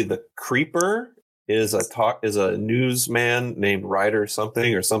identity, the Creeper is a newsman named Ryder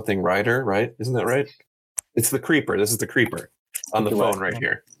something Ryder, right? Isn't that right? It's the Creeper. This is the Creeper on the phone right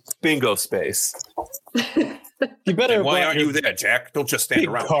here. Bingo space. You better. And why aren't you there, Jack? Don't just stand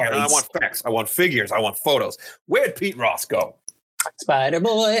around. I want facts. I want figures. I want photos. Where'd Pete Ross go? Spider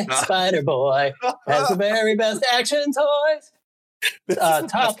Boy has the very best action toys.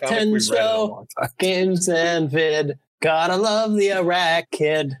 Top 10 show, games and vid. Gotta love the Iraq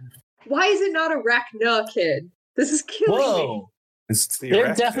Kid. Why is it not Arachna Kid? This is killing me.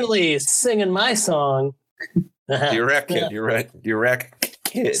 They're definitely singing my song. The Iraq Kid, you're right. The Iraq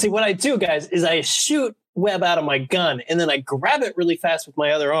Kid. See, what I do, guys, is I shoot web out of my gun, and then I grab it really fast with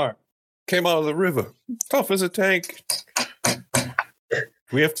my other arm. Came out of the river. Tough as a tank.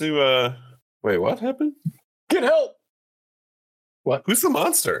 We have to, wait, what happened? Get help! What? Who's the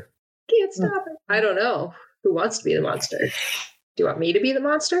monster? Can't stop it. I don't know. Who wants to be the monster? Do you want me to be the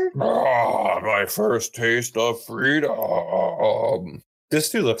monster? Oh, my first taste of freedom. This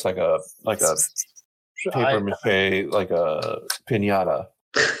dude looks like a paper mache, like a piñata.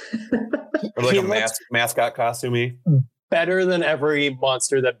 Or like a mascot costumey. Better than every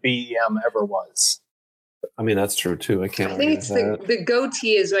monster that BEM ever was. I mean, that's true too. I think it's the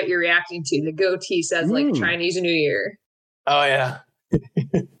goatee is what you're reacting to. The goatee says like Chinese New Year. Oh yeah.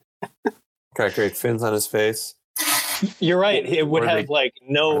 Got great fins on his face. You're right. It would have like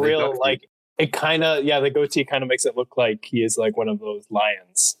no real like. It kind of the goatee kind of makes it look like he is like one of those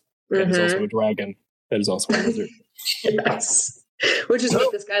lions. That is also a dragon. That is also a lizard. Yes. Which is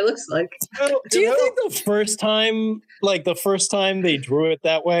what this guy looks like. Do you think the first time they drew it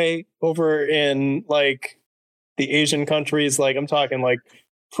that way over in like the Asian countries, like I'm talking like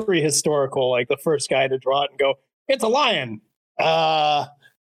prehistorical, like the first guy to draw it and go, it's a lion.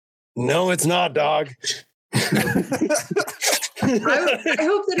 No, it's not, dog. I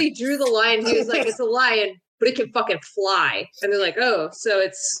hope that he drew the lion. He was like, it's a lion, but it can fucking fly. And they're like, oh, so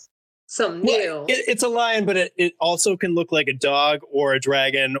it's something new. It's a lion, but it also can look like a dog or a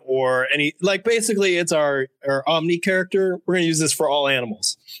dragon or any, like basically it's our Omni character. We're going to use this for all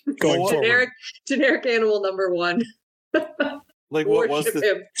animals going forward. Generic animal number one. Like what was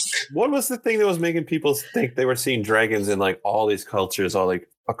the thing that was making people think they were seeing dragons in like all these cultures, all like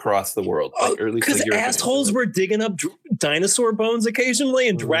across the world? Like, or at least because assholes were digging up dinosaur bones occasionally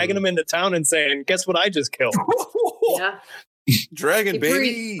and dragging them into town and saying, "Guess what? I just killed." Yeah, dragon he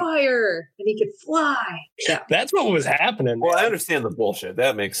baby, fire, and he could fly. Yeah, that's what was happening. Well, I understand the bullshit.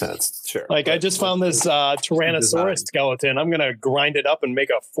 That makes sense. Sure. Like I just found this Tyrannosaurus skeleton. I'm gonna grind it up and make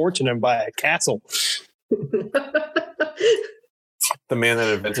a fortune and buy a castle. The man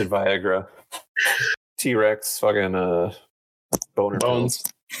that invented Viagra. T-Rex, fucking boner bones.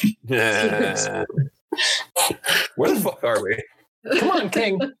 Yeah. Where the fuck are we? Come on,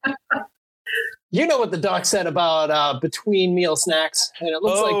 King. You know what the doc said about between meal snacks, and it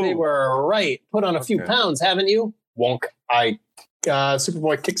looks like they were right. Put on a few pounds, haven't you? Wonk.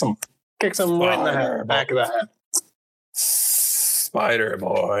 Superboy kicks him right in the head, back of the head. Spider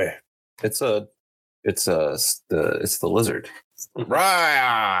Boy. It's the lizard.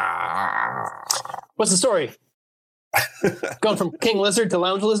 Right. What's the story? Going from King Lizard to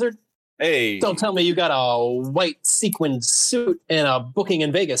Lounge Lizard? Hey. Don't tell me you got a white sequined suit and a booking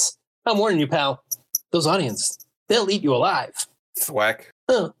in Vegas. I'm warning you, pal. Those audiences, they'll eat you alive. Thwack.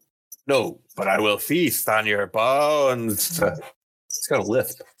 No, but I will feast on your bones. It's got a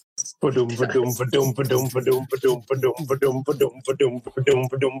lisp. I guess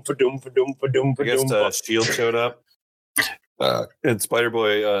Shield showed up. And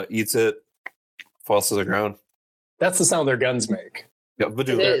Spider-Boy eats it, falls to the ground. That's the sound their guns make. Yeah, it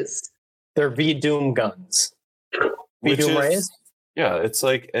is. They're V-Doom guns. V-Doom rays? Yeah, it's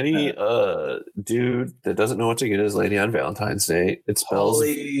like any dude that doesn't know what to get his lady on Valentine's Day. It spells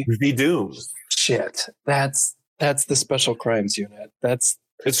V-Doom. Shit. That's the Special Crimes Unit. It's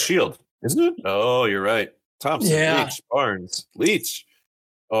Shield, isn't it? Oh, you're right. Thompson, Yeah. Leach, Barnes, Leach.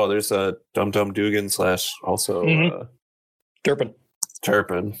 Oh, there's a Dum Dum Dugan / also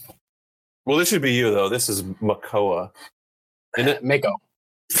Turpin. Well, this should be you though. This is Makoa. In it, Mako.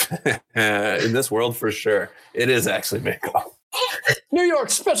 in this world for sure, it is actually Mako. New York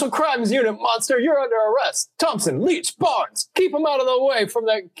Special Crimes Unit monster, you're under arrest. Thompson, Leach, Barnes, keep him away from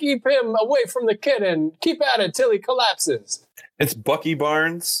the kid and keep at it till he collapses. It's Bucky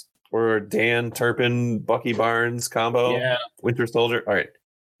Barnes or Dan Turpin, Bucky Barnes combo. Yeah. Winter Soldier. All right,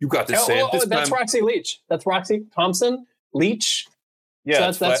 you got this. Sam. This That's time, Roxy Leach. That's Roxy Thompson, Leach.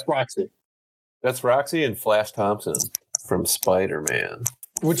 yeah, So that's Roxy. that's Roxy and Flash Thompson from Spider-Man.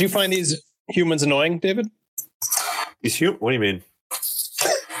 Would you find these humans annoying, David? What do you mean?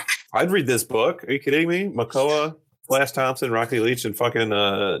 I'd read this book. Are you kidding me? Makoa, Flash Thompson, Roxy Leach, and fucking.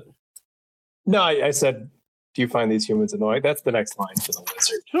 No, I said, do you find these humans annoying? That's the next line for the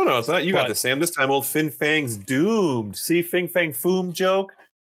wizard. No, it's not. You got this, Sam. This time, old Fin Fang's doomed. See, Fin Fang Foom joke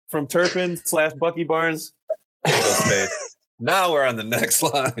from Turpin / Bucky Barnes. Now we're on the next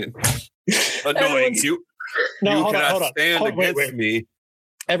line. Annoying you. No, you hold cannot on. stand against me.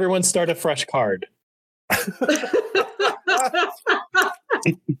 Everyone start a fresh card.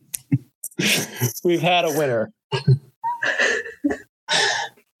 We've had a winner.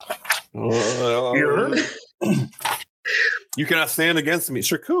 You cannot stand against me.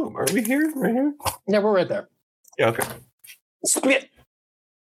 Shirkum, are we here? Right here? Yeah, we're right there. Yeah, okay. Spit.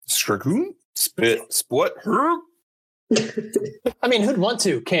 Shirkum? Split? Her? I mean, who'd want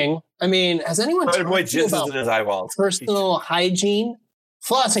to, King? I mean, has anyone Spider Boy talked to you jizzes in his eyeballs. personal hygiene?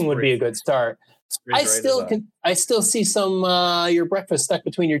 Flossing would be a good start. I still see some your breakfast stuck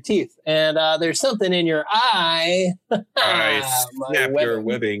between your teeth, and there's something in your eye. I snap your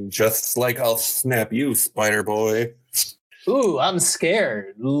webbing just like I'll snap you, Spider Boy. Ooh, I'm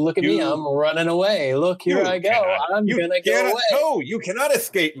scared. Look at me, I'm running away. Look, here I go. I'm gonna go away. No, you cannot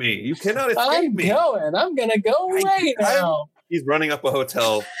escape me. You cannot escape me. I'm gonna go away now. He's running up a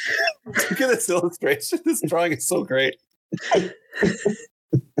hotel. Look at this illustration. This drawing is so great.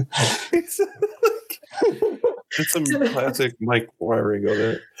 It's some classic Mike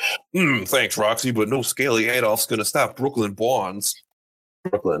Wirigo there. Thanks, Roxy, but no Scaly Adolf's gonna stop Brooklyn Barnes.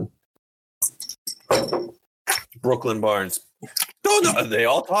 Brooklyn Barnes. Don't know. They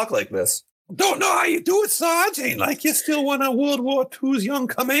all talk like this. Don't know how you do it, Sarge. Ain't like you're still one of World War II's young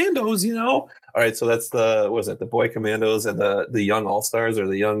commandos, you know. All right, so that's the Boy Commandos and the Young All Stars, or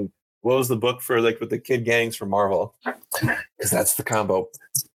the young. What was the book for with the kid gangs from Marvel? Because that's the combo.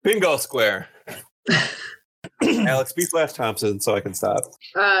 Bingo square. Alex, be Flash Thompson so I can stop.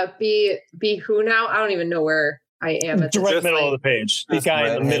 Be who now? I don't even know where I am. At Direct middle of the page. The guy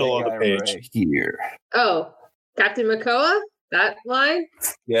in the middle of the page. Right here. Oh, Captain Makoa? That line?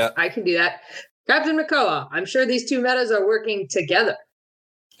 Yeah. I can do that. Captain Makoa, I'm sure these two metas are working together.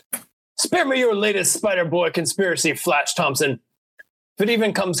 Spare me your latest Spider-Boy conspiracy, Flash Thompson. If it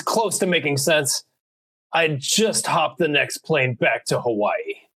even comes close to making sense, I'd just hop the next plane back to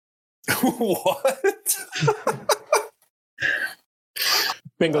Hawaii. What?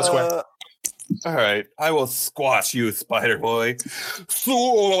 Bingo square. All right. I will squash you, Spider-Boy.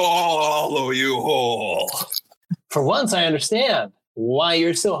 Swallow you whole. For once, I understand why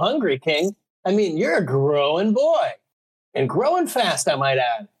you're so hungry, King. I mean, you're a growing boy. And growing fast, I might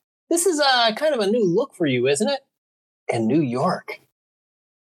add. This is kind of a new look for you, isn't it? And New York.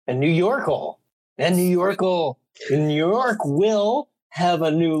 And New York'll. And New York'll. New York will have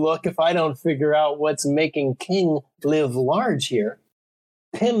a new look if I don't figure out what's making King live large here.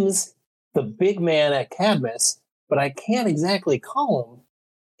 Pim's the big man at Cadmus, but I can't exactly call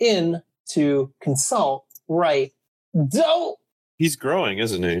him in to consult right. Don't. He's growing,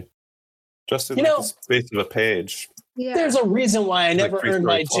 isn't he? Just in the space of a page. Yeah. There's a reason why I never earned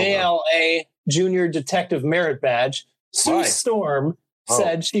my JLA Junior Detective Merit Badge. Sue Storm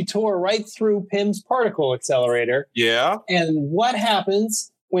said she tore right through Pim's particle accelerator. Yeah. And what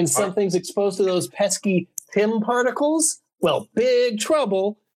happens when something's exposed to those pesky Pim particles? Well, big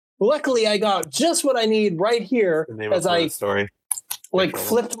trouble. Luckily, I got just what I need right here as I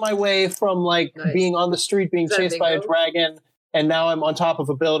flipped my way from being on the street, being chased by a dragon, and now I'm on top of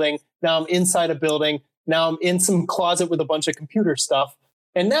a building. Now I'm inside a building. Now I'm in some closet with a bunch of computer stuff.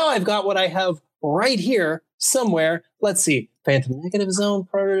 And now I've got what I have right here somewhere. Let's see. Phantom negative zone,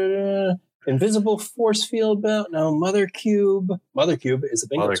 invisible force field belt. No, Mother Cube. Mother Cube is a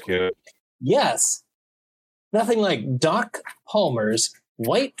bingo. Mother Cube. Yes. Nothing like Doc Palmer's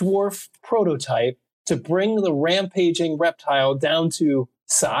White Dwarf prototype to bring the rampaging reptile down to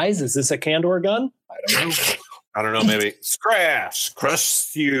size. Is this a Kandor gun? I don't know. Maybe.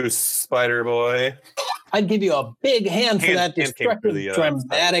 Crush you, Spider-Boy. I'd give you a big hand for that destructive,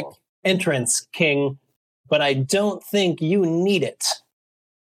 dramatic entrance, King, but I don't think you need it.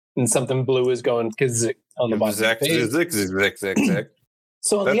 And something blue is going kazik on the bottom of the page.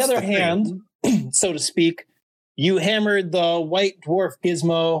 So on the other hand, so to speak, you hammered the white dwarf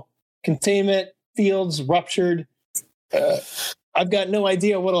gizmo, containment fields ruptured. I've got no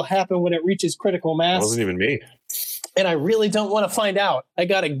idea what'll happen when it reaches critical mass. It wasn't even me. And I really don't want to find out. I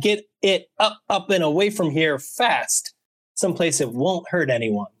got to get it up and away from here fast. Someplace it won't hurt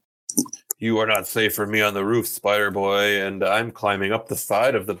anyone. You are not safe for me on the roof, Spider-Boy, and I'm climbing up the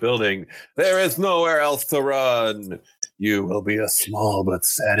side of the building. There is nowhere else to run. You will be a small but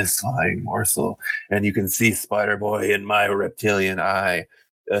satisfying morsel, and you can see Spider-Boy in my reptilian eye.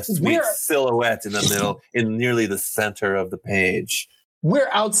 A sweet silhouette in the middle, in nearly the center of the page. We're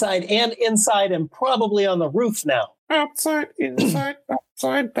outside and inside and probably on the roof now. Outside, inside,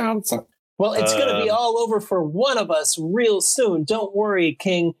 outside, downside. Well, it's going to be all over for one of us real soon. Don't worry,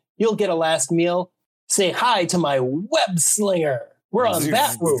 King. You'll get a last meal. Say hi to my web slinger. We're on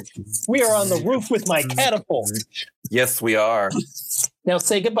that roof. We are on the roof with my catapult. Yes, we are. Now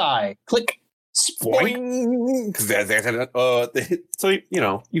say goodbye. Click. Spoink. So, you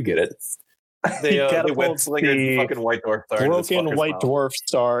know, you get it. They web slinger the fucking white dwarf star. Broken white dwarf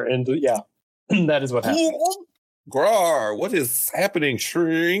star. And yeah, that is what happened. Grar, what is happening?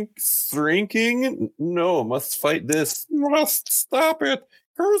 Shrinking? No, must fight this. Must stop it.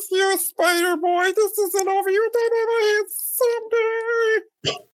 Curse you, Spider-Boy. This isn't over. You're dead in my hands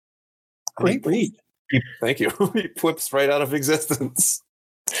someday. Great read. Thank you. He whips right out of existence.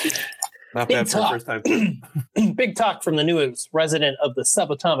 Not bad for the first time. Big talk from the newest resident of the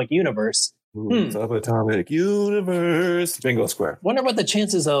subatomic universe. Subatomic universe. Bingo square. Wonder what the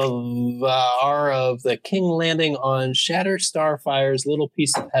chances are of the King landing on Shatter Starfire's little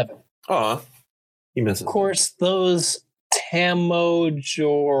piece of heaven. He misses. Of course, those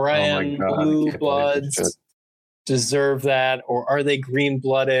Tamo-Joran blue bloods deserve that, or are they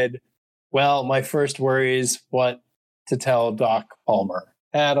green-blooded? Well, my first worry is what to tell Doc Palmer.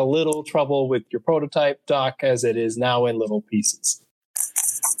 Had a little trouble with your prototype, Doc, as it is now in little pieces.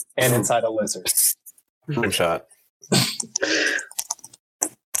 And inside a lizard. One shot.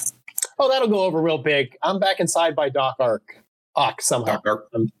 Oh, that'll go over real big. I'm back inside by Doc Ock somehow. Doc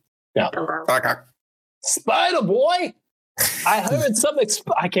Ock. Yeah. Doc Ock. Spider-Boy! I heard something.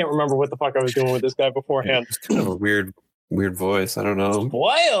 I can't remember what the fuck I was doing with this guy beforehand. It's kind of a weird voice. I don't know.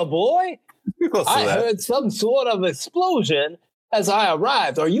 Boy. I heard some sort of explosion as I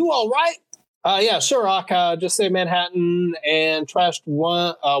arrived. Are you all right? Yeah, sure, Ock. Just say Manhattan and trashed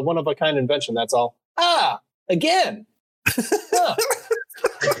one of a kind invention. That's all. Again.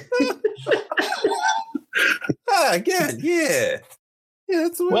 Again, yeah.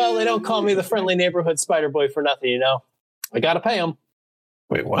 Well, they don't call me the friendly neighborhood Spider-Boy for nothing, you know. I gotta pay them.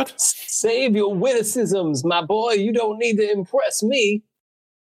 Wait, what? Save your witticisms, my boy. You don't need to impress me.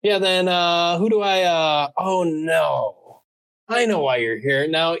 Yeah, then who do I... Oh, no. I know why you're here.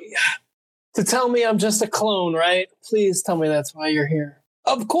 Now, to tell me I'm just a clone, right? Please tell me that's why you're here.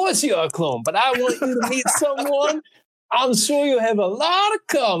 Of course you're a clone, but I want you to meet someone I'm sure you have a lot of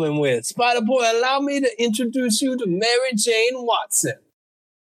common with. Spider-Boy, allow me to introduce you to Mary Jane Watson,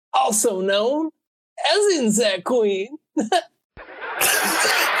 also known as Insect Queen.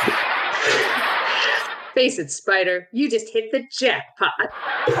 Face it, Spider, you just hit the jackpot.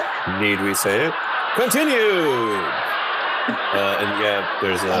 Need we say it? Continue! And yeah,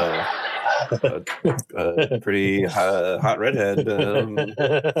 there's a pretty hot redhead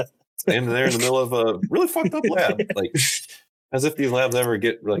standing there in the middle of a really fucked up lab. Like, as if these labs ever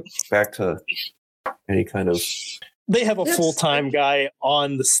get like back to any kind of... They have a full-time guy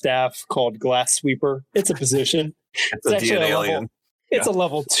on the staff called Glass Sweeper. It's a position. It's a DNA alien. It's a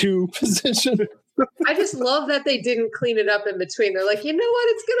level 2 position. I just love that they didn't clean it up in between. They're like, you know what?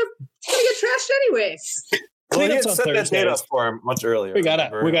 It's gonna get trashed anyways. Well, he had set that date up for him much earlier. We got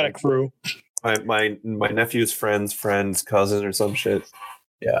a crew. My nephew's friend's cousin or some shit.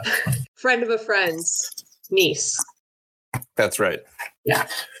 Yeah. Friend of a friend's niece. That's right. Yeah.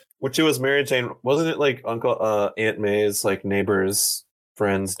 Which it was Mary Jane. Wasn't it like Aunt May's like neighbor's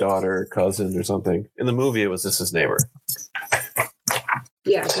friend's daughter, cousin, or something? In the movie, it was just his neighbor.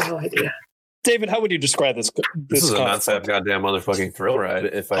 Yeah, I have no idea. David, how would you describe this? This is a non-stop goddamn motherfucking thrill ride.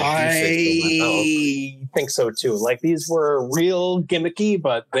 If I think so too. Like, these were real gimmicky,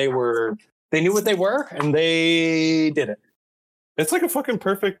 but they knew what they were and they did it. It's like a fucking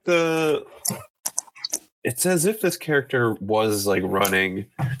perfect. It's as if this character was like running,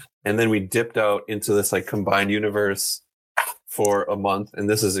 and then we dipped out into this like combined universe for a month, and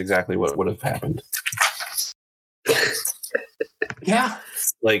this is exactly what would have happened. Yeah.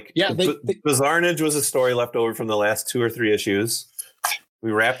 Like, yeah, Bizarrenage was a story left over from the last 2 or 3 issues.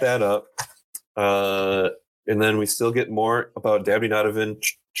 We wrapped that up. And then we still get more about Dabney Donovan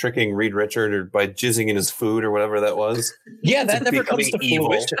tricking Reed Richard by jizzing in his food or whatever that was. Yeah, that never comes to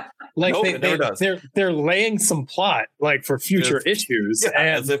fruition. Like nope, it never does. They're laying some plot like for future issues,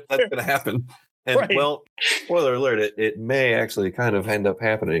 as if that's going to happen. And well, spoiler alert, it may actually kind of end up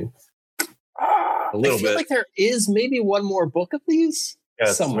happening. A little bit. Like there is maybe one more book of these. Yeah,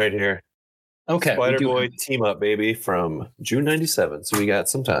 it's right here. Okay, Spider-Boy Team Up, baby, from June 97. So we got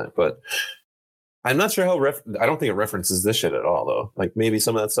some time, but I'm not sure how. I don't think it references this shit at all, though. Like maybe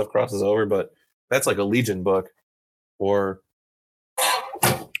some of that stuff crosses over, but that's like a Legion book, or.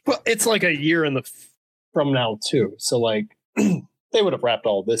 Well, it's like a year from now too. So like they would have wrapped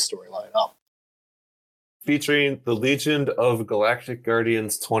all this storyline up. Featuring the Legion of Galactic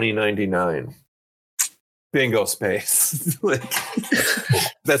Guardians 2099. Bingo space. Like,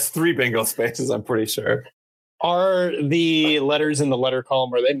 that's 3 bingo spaces, I'm pretty sure. Are the letters in the letter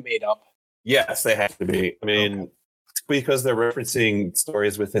column, are they made up? Yes, they have to be. I mean, because they're referencing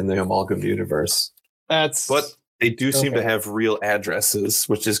stories within the Amalgam universe. But they do seem to have real addresses,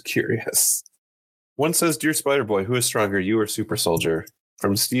 which is curious. One says, Dear Spider-Boy, who is stronger, you or Super Soldier?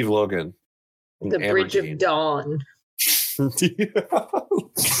 From Steve Logan. The Bridge of Dawn.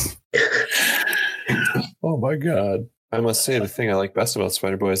 Oh my God. I must say the thing I like best about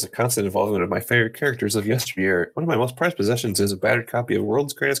Spider-Boy is the constant involvement of my favorite characters of yesteryear. One of my most prized possessions is a battered copy of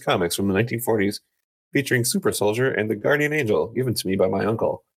World's Greatest Comics from the 1940s, featuring Super Soldier and the Guardian Angel, given to me by my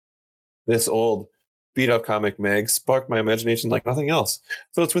uncle. This old, beat-up comic mag sparked my imagination like nothing else.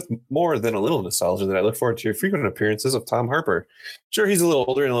 So it's with more than a little nostalgia that I look forward to your frequent appearances of Tom Harper. Sure, he's a little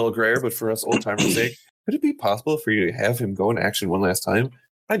older and a little grayer, but for us old-timers' sake, could it be possible for you to have him go in action one last time?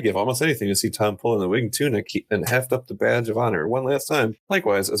 I'd give almost anything to see Tom pull in the winged tunic and heft up the badge of honor one last time.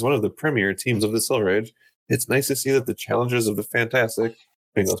 Likewise, as one of the premier teams of the Silver Age, it's nice to see that the challengers of the Fantastic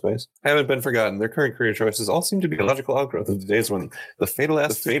bingo space haven't been forgotten. Their current career choices all seem to be a logical outgrowth of the days when the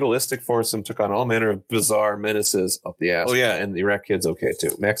fatalistic foursome took on all manner of bizarre menaces up the ass. Oh yeah, and the Iraq Kid's okay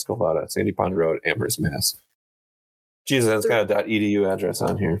too. Max Colvada, Sandy Pond Road, Amherst, Mass. Jesus, it's got a .edu address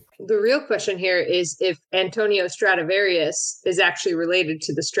on here. The real question here is if Antonio Stradivarius is actually related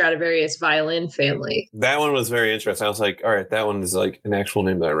to the Stradivarius violin family. That one was very interesting. I was like, all right, that one is like an actual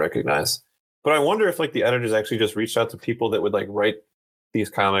name that I recognize. But I wonder if like the editors actually just reached out to people that would like write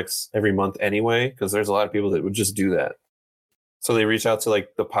these comics every month anyway, because there's a lot of people that would just do that. So they reach out to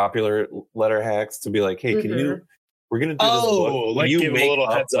like the popular letter hacks to be like, hey, we're going to do this book. Like you give a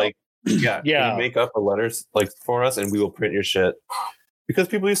little heads up. Yeah. Can you make up the letters like for us and we will print your shit? Because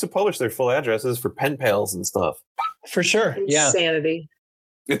people used to publish their full addresses for pen pals and stuff. For sure. Insanity.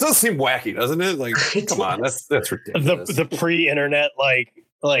 It does seem wacky, doesn't it? Like, come on, that's ridiculous. The pre-internet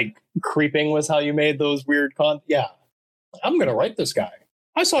like creeping was how you made those weird Yeah. I'm gonna write this guy.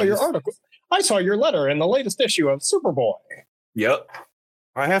 I saw your article. I saw your letter in the latest issue of Superboy. Yep.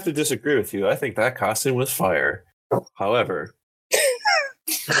 I have to disagree with you. I think that costume was fire. However.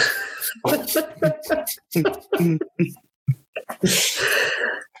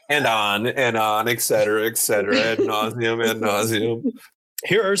 and on, et cetera, ad nauseum.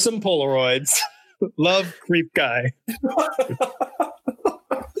 Here are some Polaroids. Love creep guy.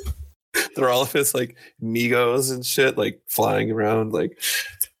 They're all of his like Migos and shit, like flying around, like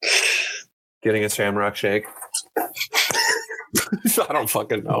getting a shamrock shake. I don't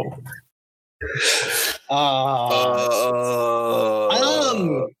fucking know.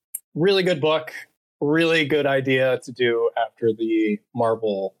 Really good book. Really good idea to do after the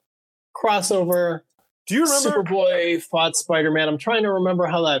Marvel crossover. Do you remember Superboy fought Spider-Man? I'm trying to remember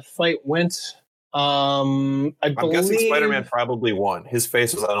how that fight went. I'm guessing Spider-Man probably won. His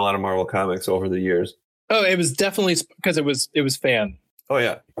face was on a lot of Marvel comics over the years. Oh, it was definitely because it was fan. Oh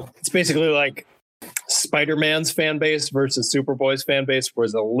yeah, it's basically like Spider-Man's fan base versus Superboy's fan base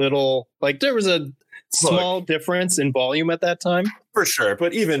was a little like there was a small difference in volume at that time. For sure,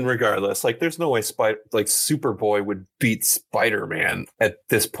 but even regardless, like there's no way Superboy would beat Spider-Man at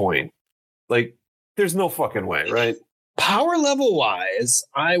this point. Like there's no fucking way, right? Power level wise,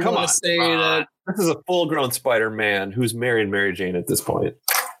 I want to say that this is a full-grown Spider-Man who's married Mary Jane at this point.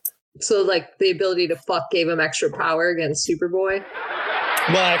 So, like, the ability to fuck gave him extra power against Superboy?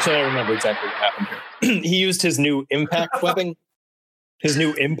 Well, actually, I remember exactly what happened here. He used his new impact webbing. Do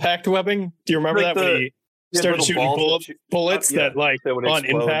you remember that when he started shooting bullets that on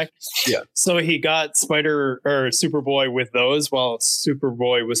impact? Yeah. So he got Superboy with those while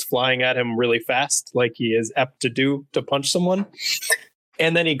Superboy was flying at him really fast, like he is apt to do to punch someone.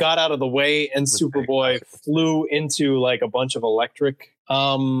 And then he got out of the way, and Superboy flew into like a bunch of electric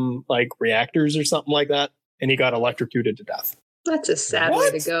like reactors or something like that, and he got electrocuted to death. That's a sad way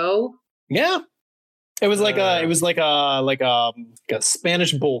to go. Yeah. It was like a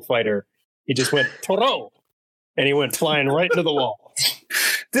Spanish bullfighter. He just went Toro, and he went flying right into the wall.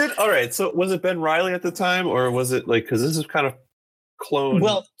 All right. So was it Ben Reilly at the time, or was it like, because this is kind of clone?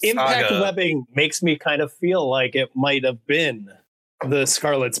 Well, impact saga. webbing makes me kind of feel like it might have been the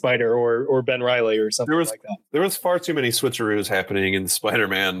Scarlet Spider or Ben Reilly or something like that. There was far too many switcheroos happening in the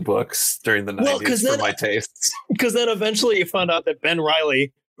Spider-Man books during the 90s for my tastes. Because then eventually you found out that Ben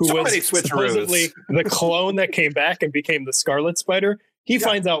Reilly, who was supposedly the clone that came back and became the Scarlet Spider, he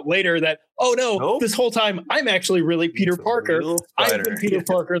finds out later that, this whole time I'm actually really Peter Parker. I've been Peter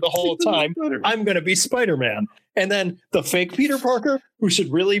Parker the whole time. I'm going to be Spider-Man. And then the fake Peter Parker, who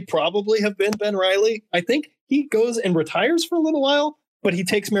should really probably have been Ben Reilly, I think he goes and retires for a little while, but he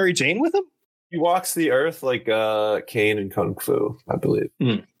takes Mary Jane with him. He walks the earth like Kane in Kung Fu, I believe.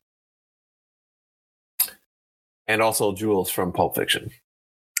 Mm. And also Jules from Pulp Fiction.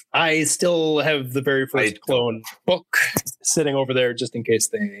 I still have the very first clone book sitting over there just in case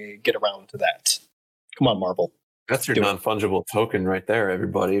they get around to that. Come on, Marvel. That's your non-fungible token right there,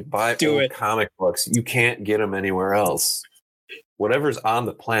 everybody. Buy old comic books. You can't get them anywhere else. Whatever's on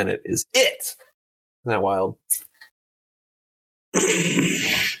the planet is it. Isn't that wild?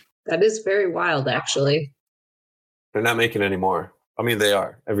 That is very wild, actually. They're not making any more. I mean, they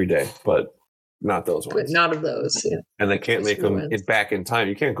are every day, but not those ones. But not of those, yeah. And they can't make them back in time.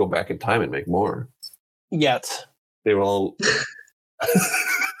 You can't go back in time and make more. Yet. They will all...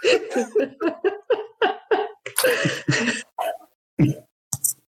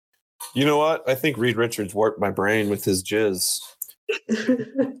 You know what? I think Reed Richards warped my brain with his jizz.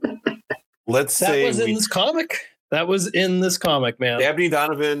 Let's say that was in this comic. That was in this comic, man. Dabney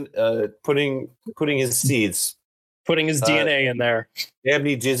Donovan putting his seeds, putting his DNA in there.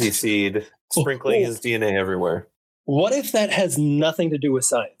 Dabney Jizzy seed, sprinkling his DNA everywhere. What if that has nothing to do with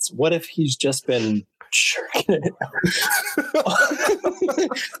science? What if he's just been jerking it?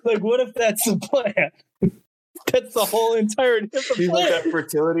 Like, what if that's the plan? That's the whole entirety of the He's plan. like that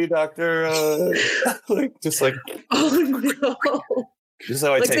fertility doctor, just like, oh no. This is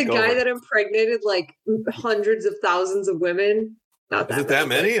how I like take the guy that impregnated like hundreds of thousands of women. Not that is it that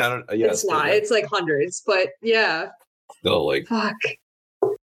many? I don't. Yeah, it's not. It's like hundreds, but yeah. Still, like, fuck.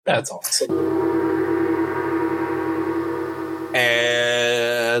 That's awesome.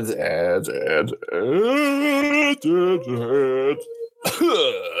 And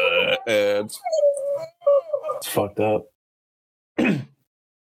it's fucked up.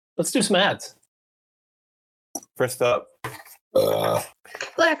 Let's do some ads. First up,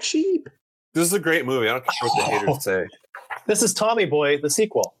 Black Sheep. this is a great movie. I don't care what the haters say. This is Tommy Boy, the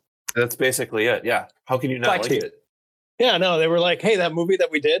sequel. That's basically it. Yeah. How can you not Black like Sheep. it? Yeah, no, they were like, hey, that movie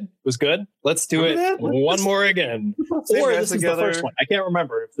that we did was good. Let's do it one more again. Or this is the first one. I can't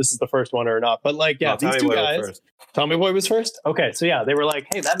remember if this is the first one or not. But like, yeah, these two guys. Tommy Boy was first? Okay, so yeah, they were like,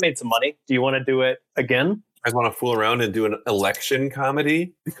 hey, that made some money. Do you want to do it again? I want to fool around and do an election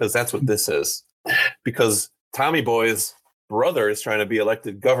comedy because that's what this is. Because Tommy Boy's brother is trying to be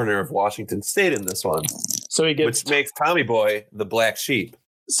elected governor of Washington State in this one. So he gives, which makes Tommy Boy the black sheep.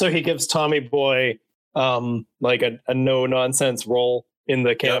 So he gives Tommy Boy like a no nonsense role in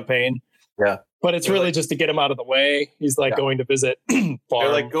the campaign. Yeah. But it's really just to get him out of the way. He's like going to visit farm. They're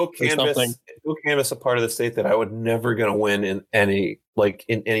like, go canvass a part of the state that I would never gonna win in any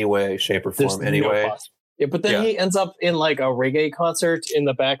way, shape, or form anyway. Yeah, but then he ends up in like a reggae concert in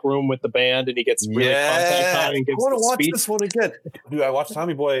the back room with the band, and he gets really contact time and gives I want to the watch speech. this one again. Dude, I watched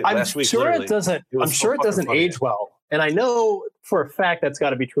Tommy Boy last week. Sure it doesn't. I'm sure it doesn't age well, and I know for a fact that's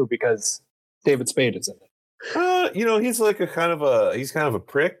got to be true because David Spade is in it. You know, he's like kind of a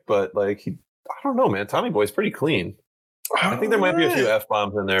prick, but like I don't know, man. Tommy Boy's pretty clean. I think there might be a few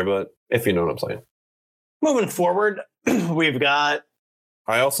F-bombs in there, but if you know what I'm saying. Moving forward, we've got.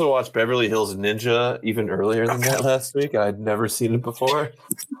 I also watched Beverly Hills Ninja even earlier than that last week. I'd never seen it before.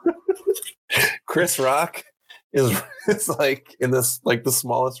 Chris Rock is like in this like the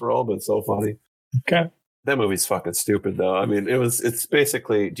smallest role, but so funny. Okay. That movie's fucking stupid though. I mean, it's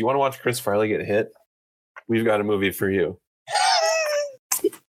basically, do you want to watch Chris Farley get hit? We've got a movie for you.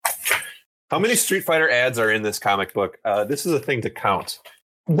 How many Street Fighter ads are in this comic book? This is a thing to count.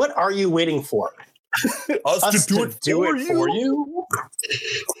 What are you waiting for? Us to do it for you?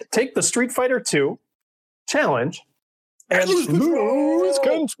 Take the Street Fighter 2 challenge and lose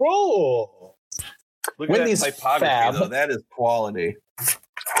control. Look at that typography, though. That is quality.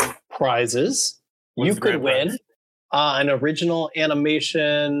 Prizes. You could win An original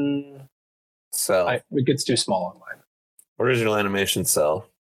animation. Cell. It gets too small on mine. Original animation cell.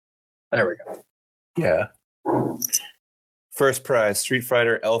 There we go. Yeah. First prize, Street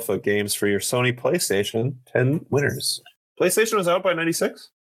Fighter Alpha games for your Sony PlayStation. 10 winners. PlayStation was out by 96?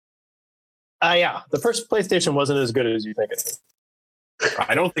 Yeah. The first PlayStation wasn't as good as you think it is.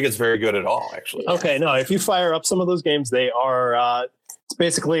 I don't think it's very good at all, actually. Okay, no. If you fire up some of those games, they are... it's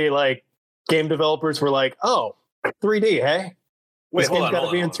basically like game developers were like, oh, 3D, hey? Wait, this game's got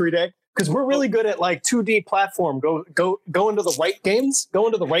to be in 3D. Because we're really good at like 2D platform. Go into the right games. Go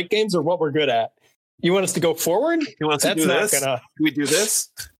into the right games are what we're good at. You want us to go forward? You want us to do this? Can we do this?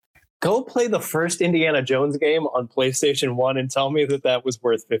 Go play the first Indiana Jones game on PlayStation 1 and tell me that was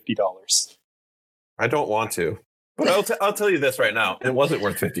worth $50. I don't want to. But I'll tell you this right now. It wasn't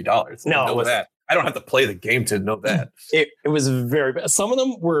worth $50. No, it was that. I don't have to play the game to know that. It was very bad. Some of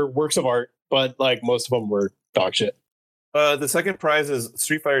them were works of art, but like most of them were dog shit. The second prize is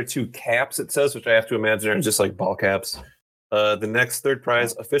Street Fighter 2 caps, it says, which I have to imagine are just like ball caps. The next third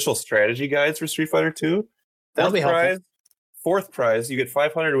prize, official strategy guides for Street Fighter 2. That'll be helpful. Fourth prize, you get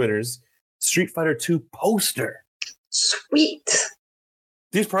 500 winners. Street Fighter 2 poster. Sweet.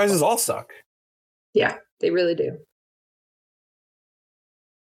 These prizes all suck. Yeah, they really do.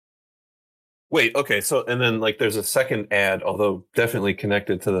 Wait, okay, so and then like there's a second ad, although definitely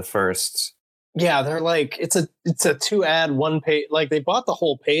connected to the first. Yeah, they're like it's a 2-ad 1 page. Like they bought the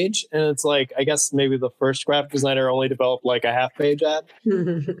whole page, and it's like I guess maybe the first graphic designer only developed like a half-page ad,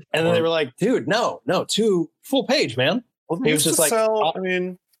 and then they were like, "Dude, no, 2 full page, man." Well, he was just like,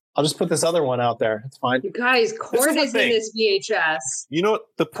 I'll just put this other one out there. It's fine. You guys, Korn is in this VHS. You know what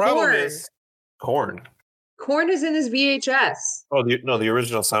the problem is? Korn. Korn is in his VHS. Oh, the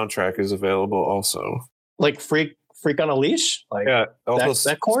original soundtrack is available also. Like Freak on a Leash? Like yeah, also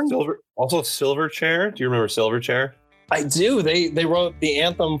that Korn? Silverchair. Do you remember Silverchair? I do. They wrote the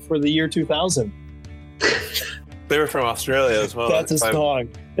anthem for the year 2000. They were from Australia as well. That's a song.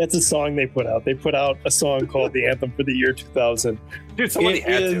 That's a song they put out. They put out a song called the anthem for the year 2000. Dude, somebody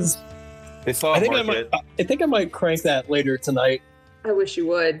had to. They saw. I think I might crank that later tonight. I wish you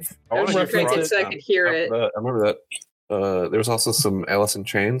would. I wish you cranked it so I could hear it. I remember that. There was also some Alice in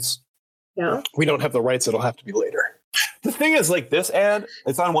Chains. Yeah. We don't have the rights. It'll have to be later. The thing is, like this ad,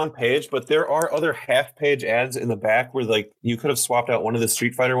 it's on one page, but there are other half-page ads in the back where, like, you could have swapped out one of the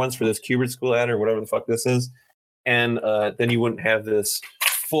Street Fighter ones for this Cubert School ad or whatever the fuck this is, and then you wouldn't have this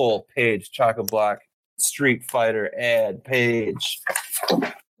full-page chock-a-block Street Fighter ad page.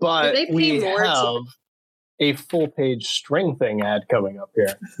 But we have a full-page string thing ad coming up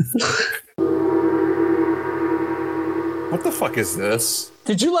here. What the fuck is this?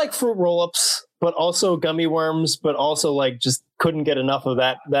 Did you like Fruit Roll-Ups, but also gummy worms, but also like just couldn't get enough of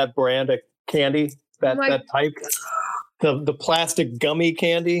that brand of candy, that type, the plastic gummy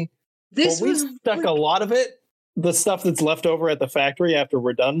candy? We stuck a lot of it, the stuff that's left over at the factory after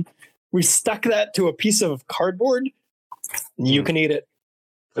we're done. We stuck that to a piece of cardboard. You can eat it.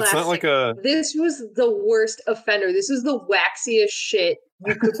 It's not like a... This was the worst offender. This is the waxiest shit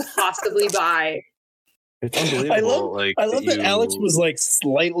you could possibly buy. It's unbelievable. I love that Alex was like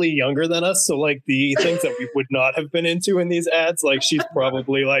slightly younger than us, so like the things that we would not have been into in these ads, like she's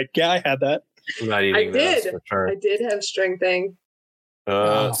probably like, yeah, I had that. I'm not eating this for sure. I did have string thing.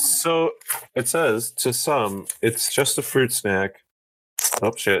 So it says to some, it's just a fruit snack.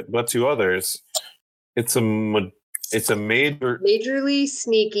 Oh shit! But to others, it's a majorly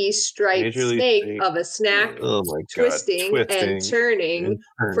sneaky striped snake of a snack. Oh my god! Twisting and turning.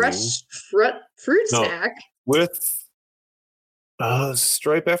 Fresh fruit snack with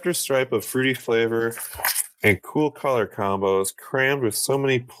stripe after stripe of fruity flavor and cool color combos, crammed with so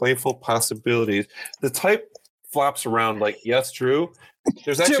many playful possibilities. The type flops around like yes, true.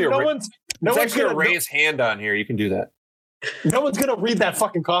 There's actually a raised hand on here. You can do that. No one's gonna read that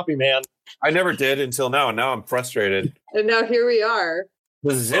fucking copy, man. I never did until now, and now I'm frustrated. And now here we are.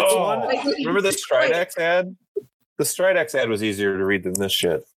 The Zips one. Remember the Stridex ad? The Stridex ad was easier to read than this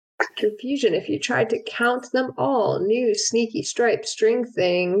shit. Confusion if you tried to count them all. New sneaky stripe string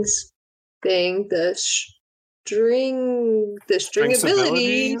things. The string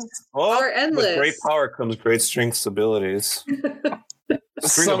abilities are endless. With great power comes great string abilities.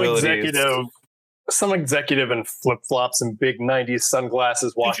 Some executive in flip-flops and big 90s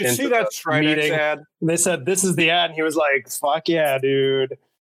sunglasses walked into that Stridex ad? They said, this is the ad. And he was like, fuck yeah, dude.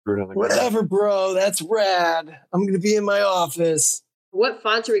 Whatever, bro. That's rad. I'm going to be in my office. What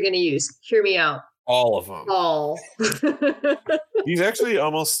fonts are we going to use? Hear me out. All of them. All. These actually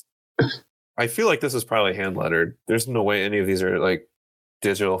almost... I feel like this is probably hand-lettered. There's no way any of these are like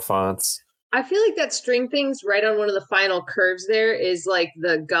digital fonts. I feel like that string thing's right on one of the final curves there is like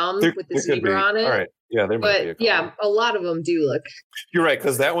the gum with the zebra on it. All right. Yeah, there might be a couple. A lot of them do look. You're right,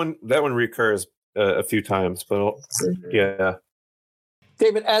 because that one recurs a few times, but yeah.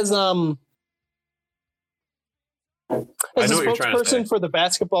 David, as a spokesperson for the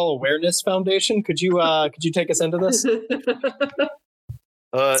Basketball Awareness Foundation, could you take us into this?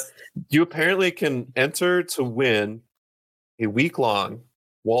 You apparently can enter to win a week-long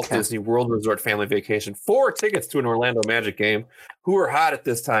Walt Disney World Resort family vacation, 4 tickets to an Orlando Magic game. Who are hot at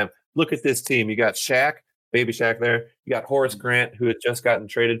this time? Look at this team. You got Shaq, Baby Shaq there. You got Horace Grant, who had just gotten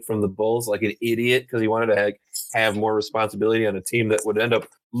traded from the Bulls like an idiot because he wanted to have more responsibility on a team that would end up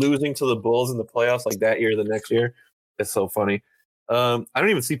losing to the Bulls in the playoffs like that year or the next year. It's so funny. I don't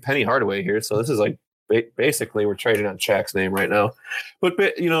even see Penny Hardaway here, so this is like basically we're trading on Shaq's name right now.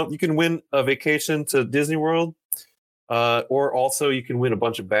 But you can win a vacation to Disney World, or also you can win a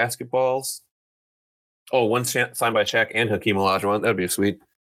bunch of basketballs. Oh, one signed by Shaq and Hakeem Olajuwon. That'd be sweet.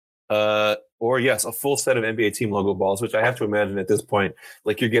 Or yes, a full set of NBA team logo balls, which I have to imagine at this point,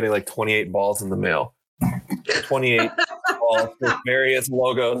 like you're getting like 28 balls in the mail. 28 balls with various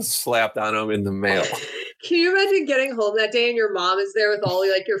logos slapped on them in the mail. Can you imagine getting home that day and your mom is there with all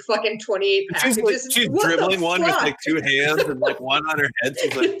like your fucking 28 packages? She's dribbling one with like 2 hands and like one on her head.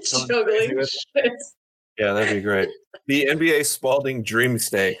 She's like juggling shit. Yeah, that'd be great. The NBA Spalding Dream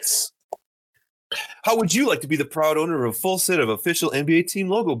Stakes. How would you like to be the proud owner of a full set of official NBA team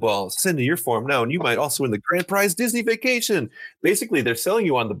logo balls? Send in your form now, and you might also win the grand prize Disney vacation. Basically, they're selling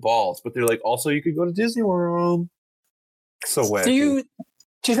you on the balls, but they're like, also you could go to Disney World. So wacky.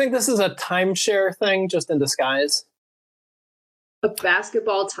 Do you think this is a timeshare thing just in disguise? A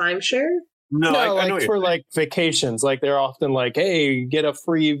basketball timeshare? No, like for like vacations. Like they're often like, hey, get a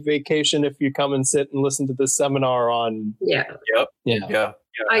free vacation if you come and sit and listen to this seminar on. Yeah. Yep. Yeah.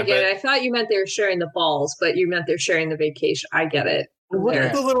 I get it. I thought you meant they were sharing the balls, but you meant they're sharing the vacation. I get it. Look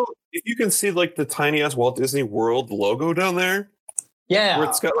at the little, if you can see like the tiny ass Walt Disney World logo down there. Yeah. Where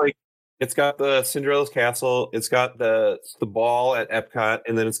it's got the Cinderella's castle, it's got the ball at Epcot,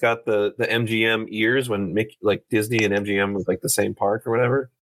 and then it's got the MGM ears when like Disney and MGM was like the same park or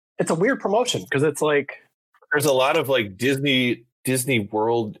whatever. It's a weird promotion because it's like there's a lot of like Disney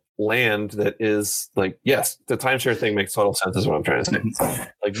World land that is like, yes, the timeshare thing makes total sense is what I'm trying to say.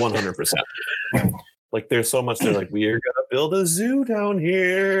 Like 100%. Like there's so much they're like, we are gonna build a zoo down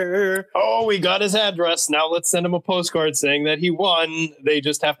here. Oh, we got his address. Now let's send him a postcard saying that he won. They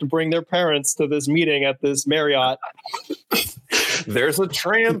just have to bring their parents to this meeting at this Marriott. There's a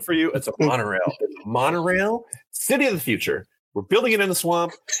tram for you. It's a monorail. It's a monorail. City of the future. We're building it in the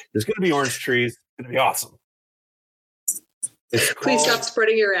swamp. There's gonna be orange trees. It's gonna be awesome. Please stop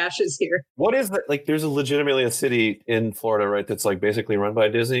spreading your ashes here. What is that? Like, there's legitimately a city in Florida, right? That's like basically run by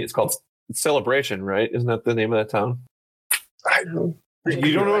Disney. It's called Celebration, right? Isn't that the name of that town? I don't.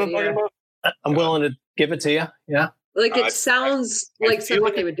 You don't know what I'm talking about? I'm willing to give it to you. Yeah. Like it sounds like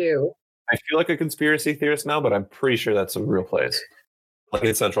something they would do. I feel like a conspiracy theorist now, but I'm pretty sure that's a real place, like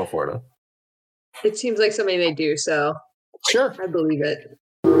in Central Florida. It seems like something they do. So sure, I believe it.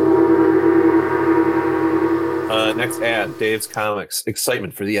 Next ad, Dave's Comics.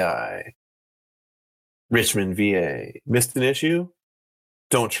 Excitement for the eye. Richmond, VA. Missed an issue?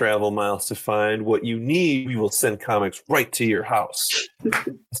 Don't travel miles to find what you need. We will send comics right to your house.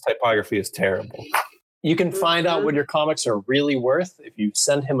 This typography is terrible. You can find out what your comics are really worth if you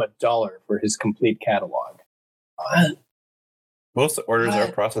send him $1 for his complete catalog. What? Most orders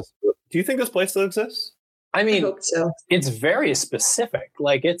are processed. Do you think this place still exists? I mean, I hope so. It's very specific.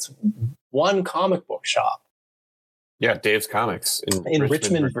 Like it's one comic book shop. Yeah, Dave's Comics in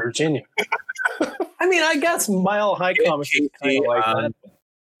Richmond, Virginia. I mean, I guess Mile High Comics is kind of like that.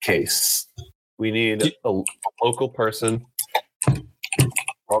 Case. We need a local person. We're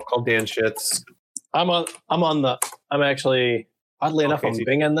all called Dan Shits. I'm actually, oddly enough, I'm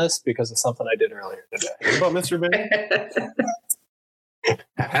binging this because of something I did earlier today. What about Mr. Bing?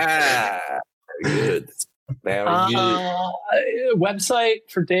 Very good. Very good. Website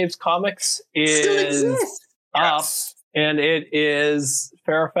for Dave's Comics is up, and it is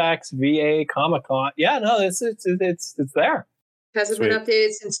Fairfax VA Comic Con. Yeah, no, it's there. Hasn't been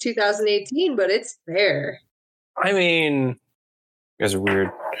updated since 2018, but it's there. I mean, you guys are weird.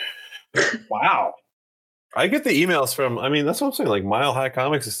 Wow. I get the emails from, I mean, that's what I'm saying. Like, Mile High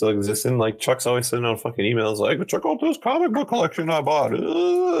Comics is still existing. Like, Chuck's always sending out fucking emails like, check out this comic book collection I bought.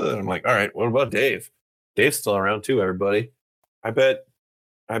 And I'm like, all right, what about Dave? Dave's still around too, everybody. I bet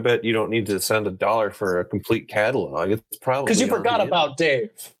you don't need to send $1 for a complete catalog. It's probably because you forgot about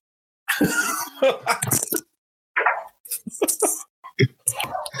Dave.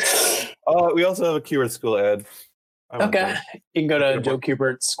 We also have a keyword school ad. Okay. You can go to Joe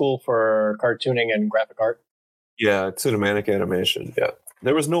Kubert's school for cartooning and graphic art. Yeah, cinematic animation. Yeah.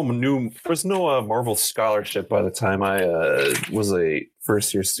 There was no Marvel scholarship by the time I was a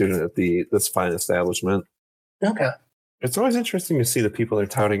first-year student at this fine establishment. Okay. It's always interesting to see the people they're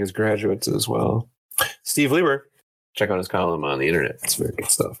touting as graduates as well. Steve Lieber, check out his column on the internet. It's very good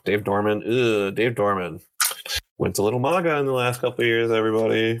stuff. Dave Dorman. Went to Little Maga in the last couple of years,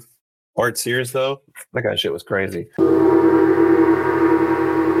 everybody. Art Sears, though, that guy's shit was crazy. How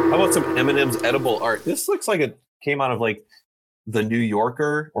about some M&M's edible art? This looks like it came out of like the New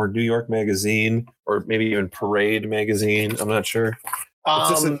Yorker or New York Magazine or maybe even Parade Magazine. I'm not sure. It's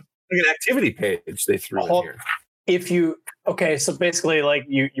just like an activity page they threw in here. So basically like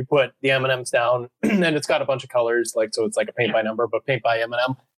you put the M&Ms down and it's got a bunch of colors, like, so it's like a paint by number, but paint by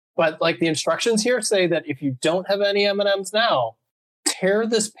M&M. But like the instructions here say that if you don't have any M&Ms now, tear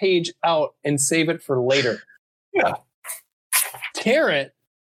this page out and save it for later. Yeah. Tear it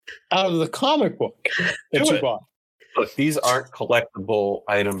out of the comic book that you bought. Look, these aren't collectible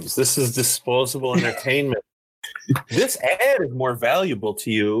items. This is disposable entertainment. This ad is more valuable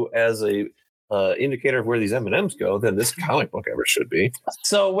to you as a indicator of where these M&Ms go than this comic book ever should be.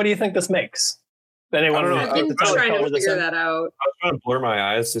 So what do you think this makes? Anyone? I don't know. I've been trying to figure that out. I was trying to blur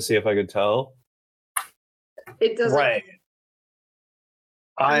my eyes to see if I could tell. It doesn't. Right.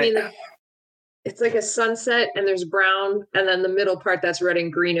 I mean, it's like a sunset and there's brown and then the middle part that's red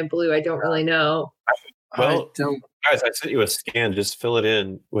and green and blue. I don't really know. Well, guys, I sent you a scan. Just fill it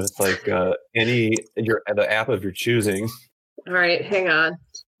in with like the app of your choosing. All right, hang on.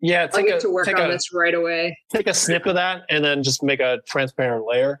 Yeah, I'll get to work on this right away. Take a snip of that and then just make a transparent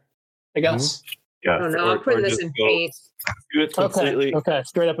layer, I guess. Mm-hmm. Yeah. Oh no, I'm putting this in paint. Do it completely. Okay,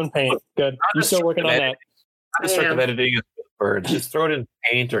 straight up in paint. Good. You're still working on that. Destructive editing is bird. Just throw it in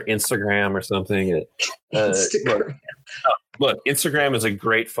Paint or Instagram or something. Look, Instagram is a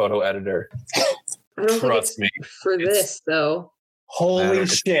great photo editor. I don't Trust me. For this though. Holy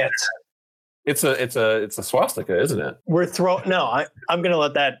shit! It's a swastika, isn't it? I'm gonna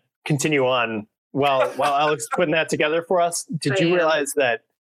let that continue on while Alex is putting that together for us. Did you realize that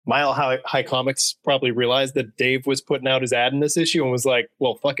Mile High Comics probably realized that Dave was putting out his ad in this issue and was like,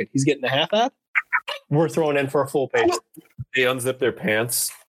 well, fuck it, he's getting a half ad? We're throwing in for a full page. They unzip their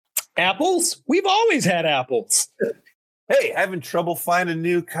pants. Apples? We've always had apples. Hey, having trouble finding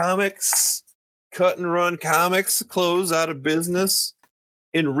new comics? Cut and Run Comics close out of business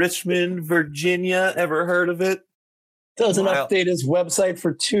in Richmond, Virginia. Ever heard of it? Doesn't update his website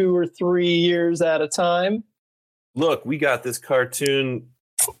for 2 or 3 years at a time. Look, we got this cartoon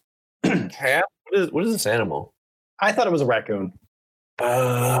cat. What is this animal? I thought it was a raccoon.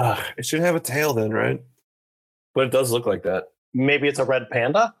 It should have a tail then, right? But it does look like that. Maybe it's a red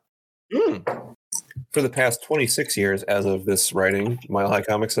panda? For the past 26 years, as of this writing, Mile High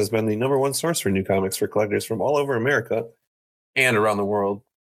Comics has been the #1 source for new comics for collectors from all over America and around the world.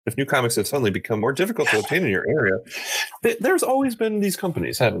 If new comics have suddenly become more difficult to obtain in your area, there's always been these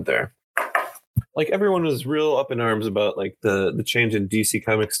companies, haven't there? Like everyone was real up in arms about like the change in DC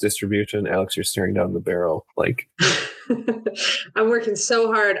Comics distribution. Alex, you're staring down the barrel. Like I'm working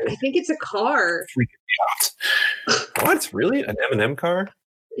so hard. I think it's a car. Freaking out. What? Really? An M&M car?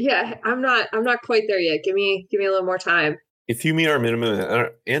 Yeah, I'm not quite there yet. Give me a little more time. If you meet our minimum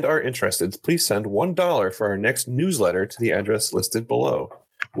and are interested, please send $1 for our next newsletter to the address listed below.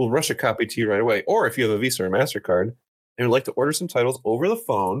 We'll rush a copy to you right away. Or if you have a Visa or MasterCard and would like to order some titles over the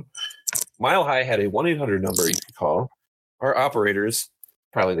phone, Mile High had a 1-800 number you can call. Our operators,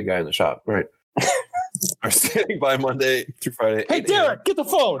 probably the guy in the shop, right, are standing by Monday through Friday. Hey, Derek, get the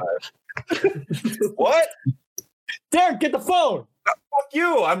phone. What? Derek, get the phone. Fuck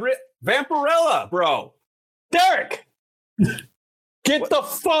you. I'm Vampirella, bro. Derek, get the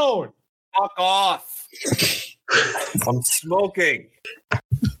phone. Fuck off. I'm smoking.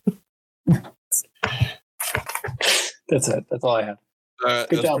 That's it. That's all I had.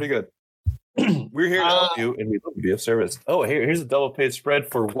 That's job. Pretty good. We're here to help you, and we'd love to be of service. Oh, here's a double page spread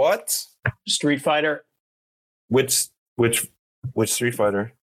for what? Street Fighter. Which Street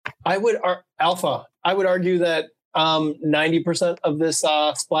Fighter? Alpha. I would argue that 90% of this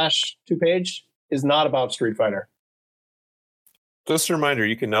Splash 2-page is not about Street Fighter. Just a reminder,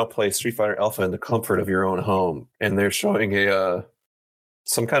 you can now play Street Fighter Alpha in the comfort of your own home, and they're showing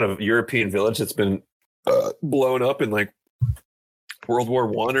some kind of European village that's been blown up in like World War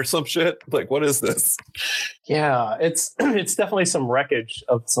I or some shit. Like, what is this? Yeah, it's definitely some wreckage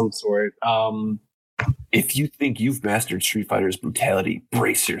of some sort. If you think you've mastered Street Fighter's brutality,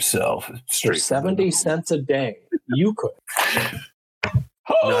 brace yourself. For 70 cents a day, you could.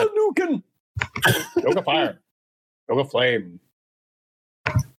 Not Hadouken! Yoga Fire. Yoga Flame.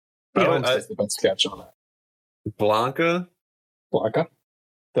 That's the best sketch on that. Blanca.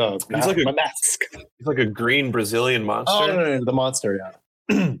 The mask. He's like a green Brazilian monster. Oh, no, the monster,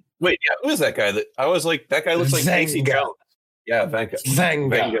 yeah. Wait, yeah, who is that guy? I was like, that guy looks like Casey Jones. Yeah, Venga.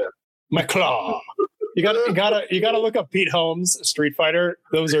 McClaw. You gotta look up Pete Holmes, Street Fighter.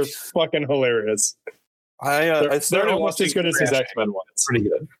 Those are fucking hilarious. They're almost as good as his X-Men ones. Pretty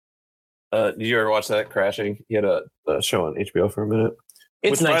good. Did you ever watch that Crashing? He had a show on HBO for a minute.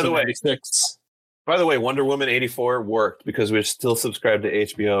 It's 1996. By the way, Wonder Woman 84 worked because we're still subscribed to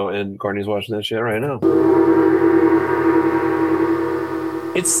HBO, and Courtney's watching that shit right now.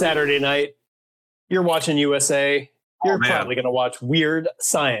 It's Saturday night. You're watching USA. You're probably going to watch Weird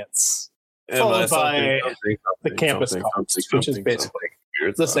Science, followed by the Campus Cops, which is basically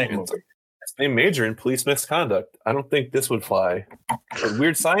the same movie. Same major in police misconduct. I don't think this would fly. But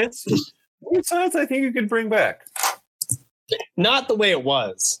Weird Science? Weird Science, I think you could bring back. Not the way it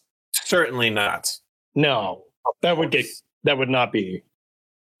was. Certainly not. No, that would not be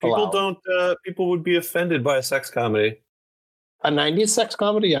allowed. People would be offended by a sex comedy. A 90s sex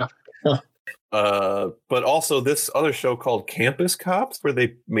comedy? Yeah. But also this other show called Campus Cops, where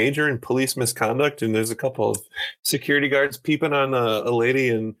they major in police misconduct, and there's a couple of security guards peeping on a lady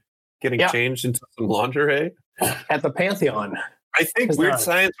and getting changed into some lingerie at the Pantheon. I think Weird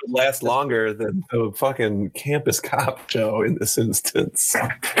Science would last longer than the fucking Campus Cop show in this instance.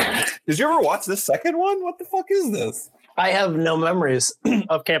 Did you ever watch this second one? What the fuck is this? I have no memories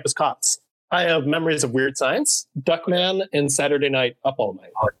of Campus Cops. I have memories of Weird Science, Duckman, and Saturday Night Up All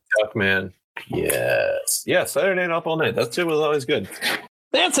Night. Oh, Duckman. Yes. Yeah, Saturday Night Up All Night. That shit was always good.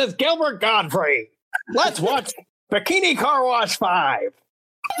 This is Gilbert Godfrey. Let's watch Bikini Car Wash 5.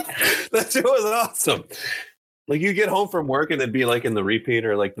 That shit was awesome. Like, you get home from work and it'd be like in the repeat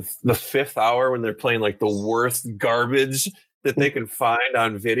or like the fifth hour when they're playing like the worst garbage that they can find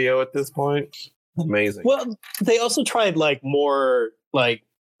on video at this point. Amazing. Well, they also tried like more like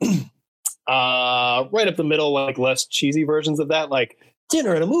right up the middle, like less cheesy versions of that, like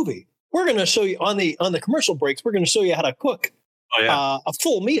dinner and a movie. We're going to show you on the commercial breaks. We're going to show you how to cook a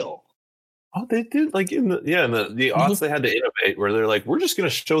full meal. Oh, they did like in the aughts they had to innovate where they're like, we're just going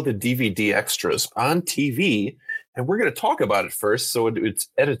to show the DVD extras on TV and we're going to talk about it first. So it's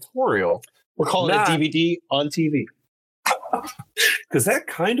editorial. We're calling it DVD on TV. Because that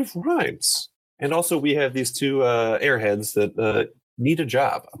kind of rhymes. And also we have these two airheads that need a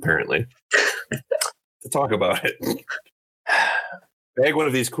job, apparently, to talk about it. Bag one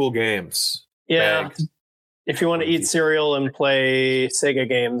of these cool games. Yeah. Bag. If you want to eat cereal and play Sega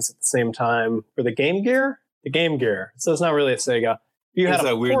games at the same time for the Game Gear, so it's not really a Sega. If you had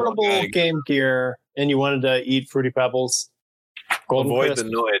a portable Game Gear and you wanted to eat Fruity Pebbles, Golden Avoid Crisp, the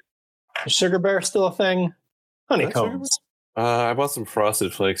noise. is Sugar Bear still a thing? Honeycombs. I bought some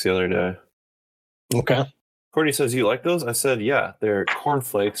Frosted Flakes the other day. Okay. Courtney says, you like those? I said, yeah, they're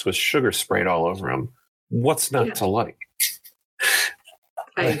cornflakes with sugar sprayed all over them. What's not to like?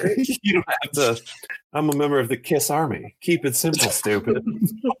 I agree. You don't have to. I'm a member of the KISS Army. Keep it simple, stupid.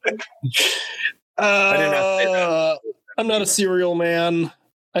 I didn't have to say that. I'm not a cereal man.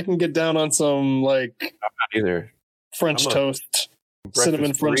 I can get down on some like I'm not either. French toast,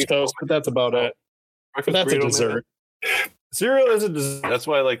 cinnamon French toast, but that's about it. But that's a dessert. Cereal is a dessert. That's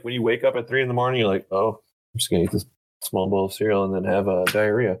why, like, when you wake up at 3 a.m, you're like, "Oh, I'm just gonna eat this small bowl of cereal and then have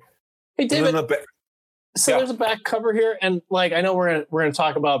diarrhea." Hey, David. There's a back cover here, and like I know we're gonna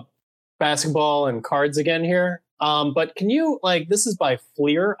talk about basketball and cards again here. But can you this is by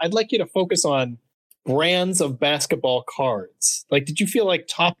Fleer? I'd like you to focus on brands of basketball cards. Like, did you feel like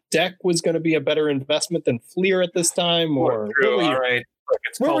Top Deck was going to be a better investment than Fleer at this time, or where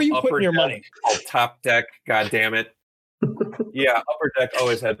were you putting your money? Top Deck, God damn it! Yeah, Upper Deck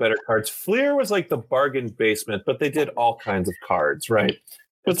always had better cards. Fleer was like the bargain basement, but they did all kinds of cards, right?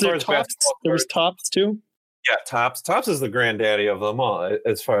 Was there Tops? There was Tops too? Yeah, Tops. Tops is the granddaddy of them all,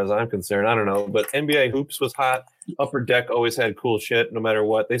 as far as I'm concerned. I don't know, but NBA Hoops was hot. Upper Deck always had cool shit, no matter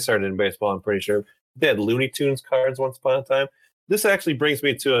what. They started in baseball, I'm pretty sure. They had Looney Tunes cards once upon a time. This actually brings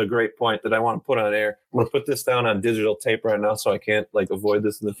me to a great point that I want to put on air. I'm going to put this down on digital tape right now so I can't avoid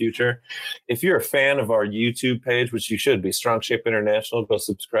this in the future. If you're a fan of our YouTube page, which you should be, Strong Shape International, go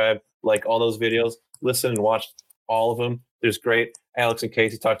subscribe, like all those videos, listen and watch all of them. There's great. Alex and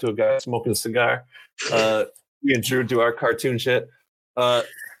Casey talk to a guy smoking a cigar. Me and Drew do our cartoon shit. I'm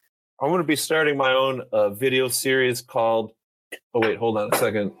going to be starting my own video series called... Oh, wait, hold on a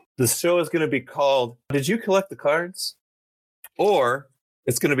second. The show is going to be called Did You Collect the Cards? Or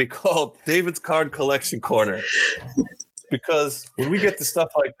it's going to be called David's Card Collection Corner. because when we get to stuff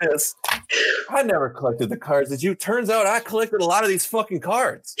like this, I never collected the cards. Did you? Turns out I collected a lot of these fucking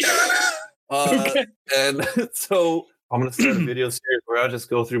cards. And so I'm going to start a video series where I'll just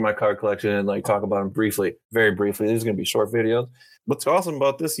go through my card collection and like talk about them briefly, very briefly. There's going to be short videos. What's awesome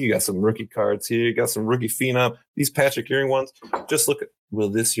about this, you got some rookie cards here. You got some rookie phenom. These Patrick Ewing ones, just look at, will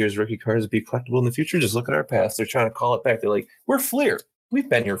this year's rookie cards be collectible in the future? Just look at our past. They're trying to call it back. They're like, we're Fleer. We've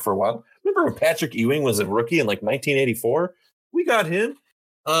been here for a while. Remember when Patrick Ewing was a rookie in like 1984? We got him.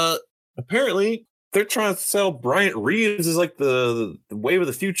 Apparently, they're trying to sell Bryant Reeves as like the wave of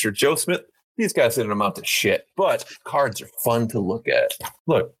the future. Joe Smith. These guys didn't amount to shit, but cards are fun to look at.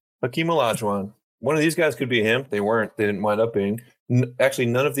 Look, Hakeem Olajuwon. One of these guys could be him. They weren't. They didn't wind up being. Actually,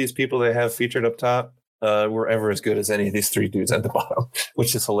 none of these people they have featured up top were ever as good as any of these three dudes at the bottom,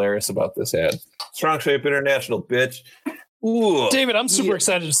 which is hilarious about this ad. Strong Shape International, bitch. Ooh, David, I'm super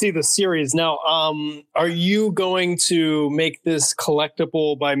excited to see the series. Now, are you going to make this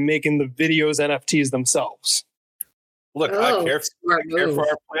collectible by making the videos NFTs themselves? Look, I care for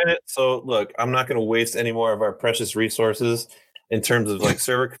our planet. So, look, I'm not going to waste any more of our precious resources in terms of like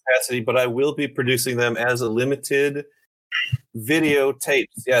server capacity, but I will be producing them as a limited video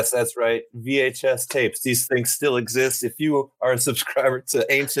tapes. Yes, that's right. VHS tapes. These things still exist. If you are a subscriber to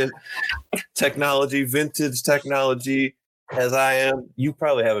ancient technology, vintage technology, as I am, you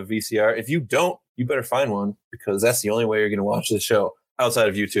probably have a VCR. If you don't, you better find one because that's the only way you're going to watch this show outside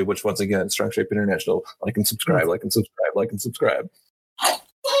of YouTube, which once again, Strong Shape International. Like and subscribe, like and subscribe, like and subscribe.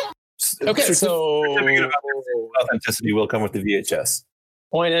 Okay, so authenticity will come with the VHS.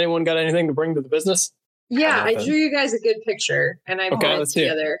 Point, anyone got anything to bring to the business? Yeah, I drew you guys a good picture, and I put it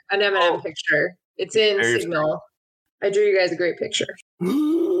together an M&M picture. It's in Signal. I drew you guys a great picture.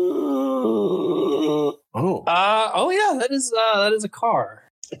 Oh, yeah, that is a car.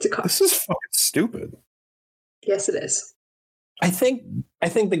 It's a car. This is fucking stupid. Yes, it is. I think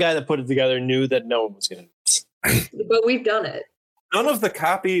the guy that put it together knew that no one was going to. But we've done it. None of the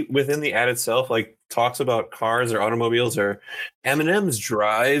copy within the ad itself like talks about cars or automobiles or M&Ms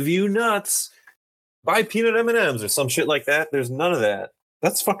drive you nuts. Buy peanut M&Ms or some shit like that. There's none of that.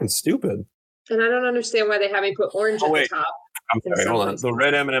 That's fucking stupid. And I don't understand why they haven't put orange at the top. I'm sorry, hold on. The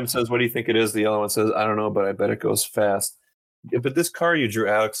red M&M says, what do you think it is? The yellow one says, I don't know, but I bet it goes fast. Yeah, but this car you drew,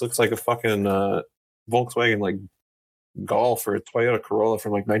 Alex, looks like a fucking Volkswagen like Golf or a Toyota Corolla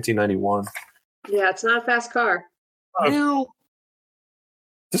from like 1991. Yeah, it's not a fast car.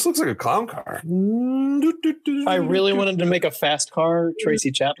 This looks like a clown car. I really wanted to make a fast car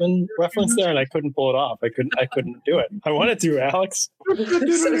Tracy Chapman reference there, and I couldn't pull it off. I couldn't do it. I wanted to, Alex. I'm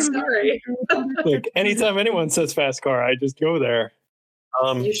so sorry. Like anytime anyone says fast car, I just go there.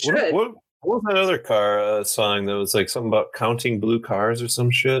 You should. What was that other car song that was like something about counting blue cars or some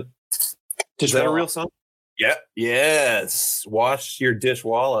shit? Is that a real song? Yeah. Yes. Wash your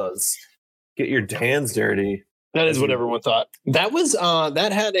dishwallas. Get your hands dirty. That is what everyone thought. That was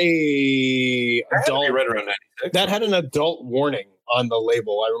that had a adult right around 96. That had an adult warning on the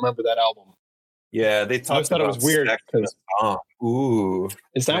label. I remember that album. Yeah, they talked thought about it was weird. Ooh,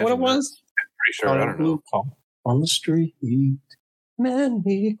 is that what it was? Pretty sure. I don't know. On the street,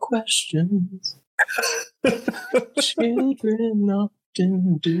 many questions. Children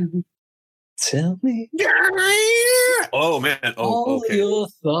often do. Tell me. Oh man! All your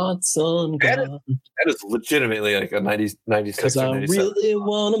thoughts on God. That is legitimately like a 96. Because I really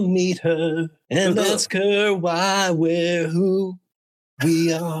want to meet her and ask her why we're who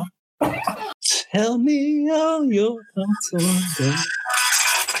we are. Tell me all your thoughts on God.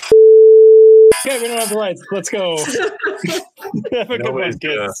 Okay, we don't have the lights. Let's go. Have a good one,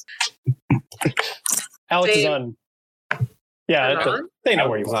 kids. Alex is on. Yeah, they know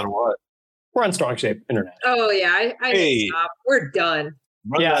where you are. On what? We're on Strong Shape Internet. Oh, yeah. I need to stop. We're done.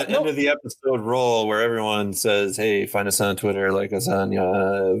 Run that end of the episode roll where everyone says, hey, find us on Twitter, like us on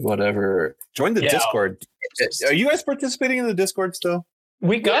whatever. Join the Discord. Are you guys participating in the Discord still?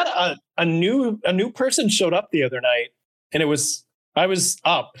 We got a new person showed up the other night, and I was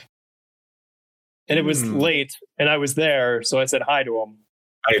up, and it was late, and I was there, so I said hi to him.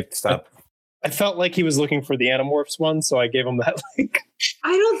 I stopped. I felt like he was looking for the Animorphs one, so I gave him that link.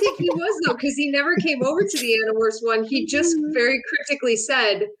 I don't think he was, though, because he never came over to the Animorphs one. He just very cryptically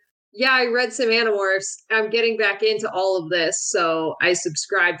said, yeah, I read some Animorphs. I'm getting back into all of this, so I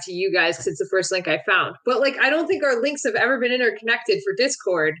subscribed to you guys because it's the first link I found. But, like, I don't think our links have ever been interconnected for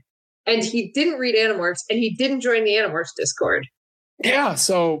Discord. And he didn't read Animorphs, and he didn't join the Animorphs Discord. Yeah,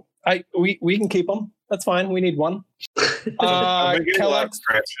 so we can keep them. That's fine. We need one. I've been getting a lot of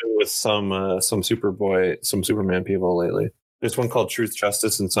traction with some Superman people lately. There's one called Truth,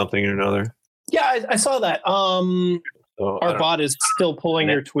 Justice, and something or another. Yeah, I saw that. So Our bot is still pulling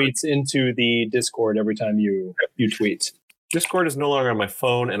your tweets into the Discord every time you tweet. Discord is no longer on my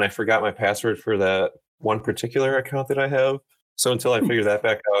phone, and I forgot my password for that one particular account that I have. So until I figure that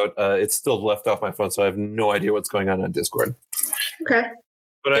back out, it's still left off my phone, so I have no idea what's going on Discord. Okay.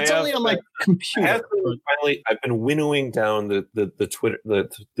 But it's only on my computer. I've been winnowing down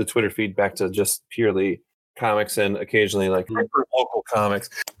the Twitter feed back to just purely comics and occasionally like local comics.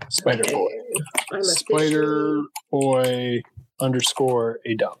 Spider Boy. Spider Boy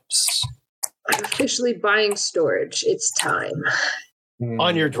 _adubs. I'm officially buying storage. It's time.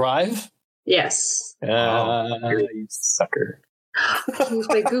 On your drive? Yes. You sucker. Use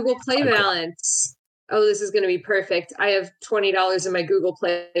my Google Play balance. Oh, this is going to be perfect. I have $20 in my Google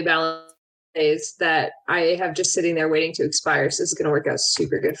Play balance that I have just sitting there waiting to expire. So this is going to work out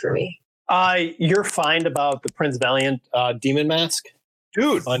super good for me. You're find about the Prince Valiant demon mask?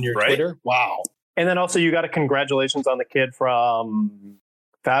 Dude, on your Twitter? Wow. And then also you got a congratulations on the kid from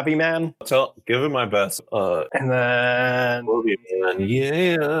Fabi Man. Give him my best. And then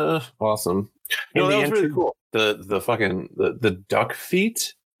yeah. Awesome. No, that was really cool. The fucking the duck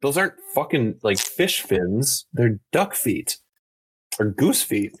feet. Those aren't fucking like fish fins. They're duck feet or goose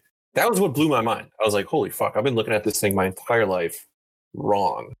feet. That was what blew my mind. I was like, holy fuck, I've been looking at this thing my entire life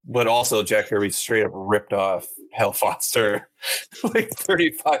wrong. But also Jack Kirby straight up ripped off Hal Foster like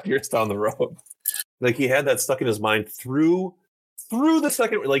 35 years down the road. Like he had that stuck in his mind through the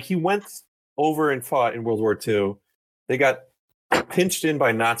second, like he went over and fought in World War II. They got pinched in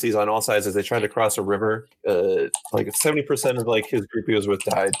by Nazis on all sides as they tried to cross a river. Like 70% of like his group he was with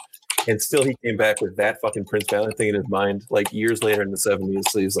died, and still he came back with that fucking Prince Valiant thing in his mind. Like years later in the 70s,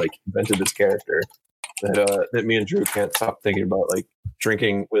 so he's like invented this character that me and Drew can't stop thinking about, like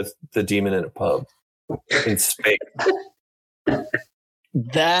drinking with the demon in a pub in Spain.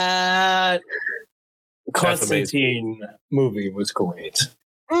 That Constantine movie was great.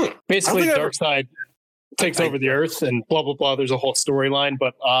 Basically, Darkseid takes over the Earth and blah blah blah. There's a whole storyline,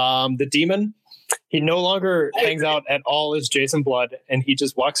 but the demon, he no longer hangs out at all as Jason Blood, and he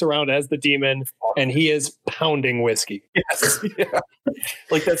just walks around as the demon, and he is pounding whiskey. Yes, yeah.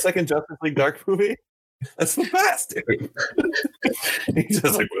 Like that second Justice League Dark movie. That's the best, dude. He's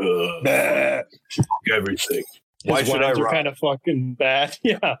just like everything. Why should I? Kind of fucking bad.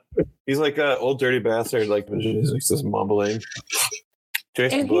 Yeah. He's like an old dirty bastard. Like he's just mumbling.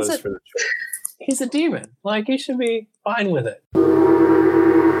 Jason Blood is for the show. He's a demon. Like, he should be fine with it.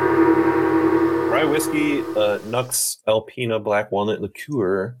 Rye whiskey, Nux Alpina black walnut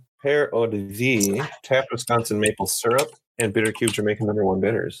liqueur, pear eau de vie, tapped Wisconsin maple syrup, and bitter cube Jamaican #1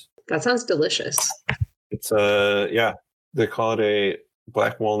 bitters. That sounds delicious. It's yeah, they call it a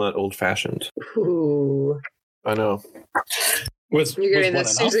black walnut old fashioned. Ooh, I know. You're getting the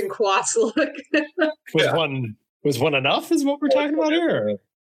Susan Quatts look. Was one enough? Is what we're talking about here? Or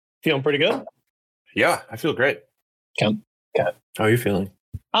feeling pretty good. Yeah, I feel great. Okay. How are you feeling?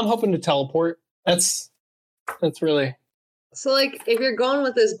 I'm hoping to teleport. That's really. So, like, if you're going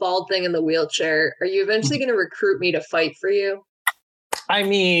with this bald thing in the wheelchair, are you eventually going to recruit me to fight for you? I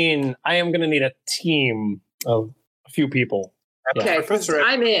mean, I am going to need a team of a few people. Okay,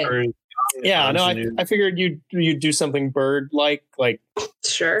 I'm in. Yeah, no, I figured you'd do something bird-like, like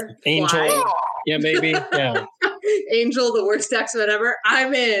sure, Angel. Fly. Yeah, maybe. Yeah, Angel, the worst X-Men ever.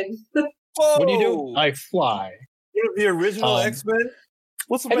 I'm in. Whoa. What do you do? I fly. You're the original X-Men?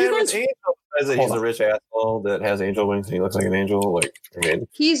 What's the matter with Angel? He's a rich asshole that has angel wings and he looks like an angel. Like, I mean,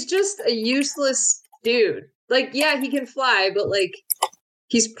 he's just a useless dude. Like, yeah, he can fly, but like,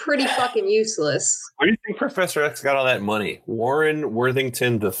 he's pretty fucking useless. Where do you think Professor X got all that money? Warren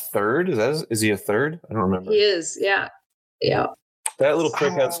Worthington III? Is he a third? I don't remember. He is, yeah. Yeah. That little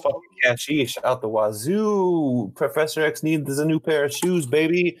prick has fucking cashish out the wazoo. Professor X needs a new pair of shoes,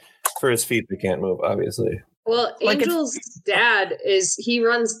 baby. For his feet, they can't move, obviously. Well, Angel's dad he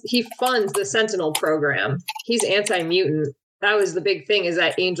funds the Sentinel program. He's anti-mutant. That was the big thing, is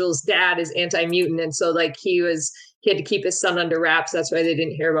that Angel's dad is anti-mutant, and so like he had to keep his son under wraps. That's why they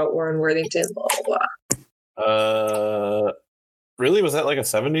didn't hear about Warren Worthington. Blah blah blah. Really? Was that like a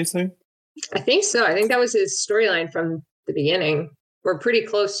 70s thing? I think so. I think that was his storyline from the beginning. We're pretty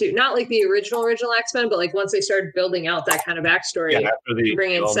close to, not like the original X-Men, but like once they started building out that kind of backstory,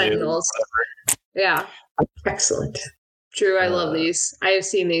 bring in Sentinels. Yeah, excellent. Drew, I love these. I have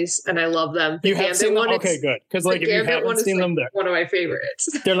seen these and I love them. You have seen them? Okay, good. Because like if you haven't seen them, they're one of my favorites.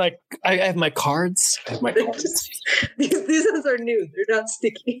 They're like, I have my cards. These ones are new. They're not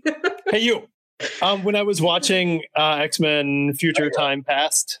sticky. Hey, you. When I was watching X-Men Future Time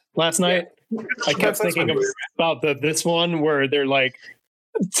Past last night, I kept thinking about this one where they're like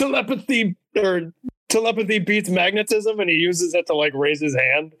telepathy or Telepathy beats magnetism, and he uses it to like raise his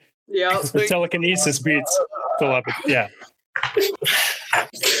hand. Yeah. The telekinesis beats telepathy. Yeah.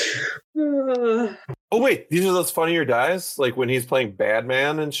 Oh wait, these are those funnier dies, like when he's playing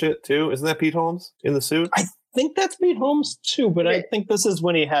Badman and shit too. Isn't that Pete Holmes in the suit? I think that's Pete Holmes too, but I think this is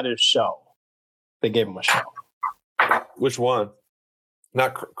when he had his show. They gave him a show. Which one?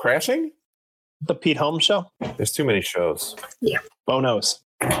 Not Crashing? The Pete Holmes show? There's too many shows. Yeah. Bo knows.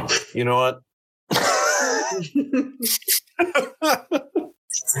 You know what?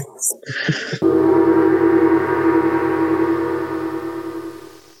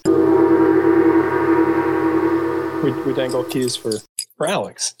 We dangle keys for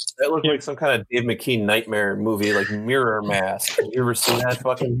Alex. That looked like some kind of Dave McKean nightmare movie, like Mirror Mask. Have you ever seen that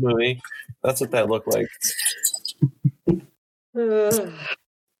fucking movie? That's what that looked like.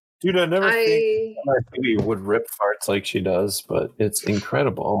 Dude, I never think my baby would rip farts like she does, but it's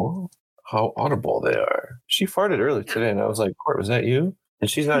incredible how audible they are. She farted earlier today, and I was like, Court, was that you? And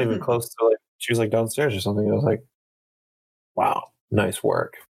she's not even close to, like, she was like downstairs or something. I was like, wow, nice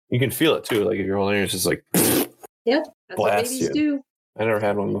work. You can feel it too, like if you're holding it, it's just like, yeah, that's what babies do. I never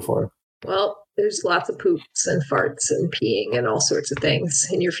had one before. Well, there's lots of poops and farts and peeing and all sorts of things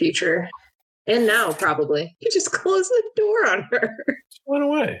in your future. And now, probably. You just close the door on her. She went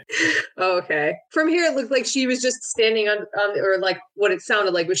away. Oh, okay. From here, it looked like she was just standing on or like what it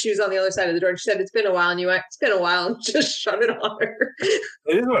sounded like, but she was on the other side of the door. And she said, it's been a while. And you went, it's been a while. And just shut it on her.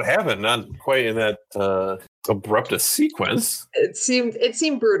 It is what happened. Not quite in that abrupt a sequence. It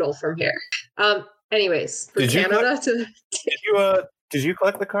seemed brutal from here. Anyways, for Canada did you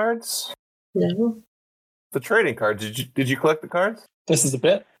collect the cards? No. The trading cards. Did you collect the cards? This is a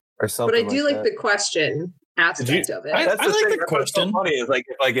bit. Or something. But I do like the question aspect of it. I like the question. So funny is like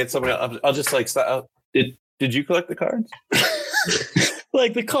if I get somebody, I'll just like stop. Did you collect the cards?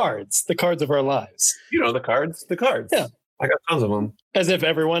 Like the cards of our lives. You know the cards. Yeah, I got tons of them. As if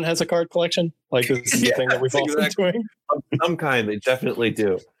everyone has a card collection. Like this is the thing that we've all been doing. Some kind, they definitely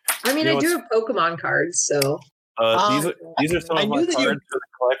do. I mean, I do have Pokemon cards, so these are some of my cards for the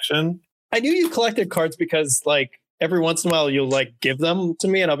collection. I knew you collected cards because like. Every once in a while, you'll like give them to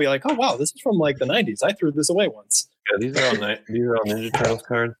me, and I'll be like, "Oh wow, this is from like the '90s. I threw this away once." Yeah, these are all Ninja Turtles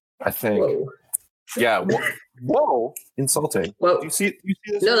cards, I think. Whoa. Yeah. Whoa. Insulting. Whoa. You see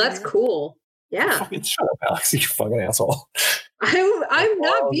this? No, that's cool. Yeah. Fucking shut up, Alex. You fucking asshole. I'm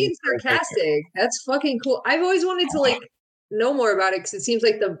not being sarcastic. That's fucking cool. I've always wanted to like know more about it because it seems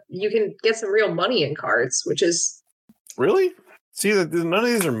like you can get some real money in cards, which is really. See, none of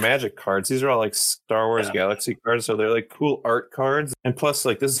these are Magic cards. These are all like Star Wars Galaxy cards, so they're like cool art cards. And plus,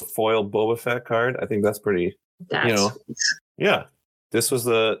 like this is a foil Boba Fett card. I think that's pretty. Yeah. This was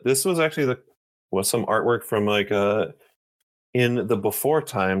actually some artwork from like in the before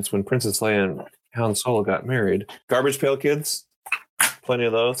times when Princess Leia and Han Solo got married. Garbage Pail Kids, plenty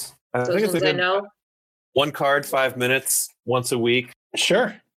of those. I think it's I know. One card, 5 minutes, once a week.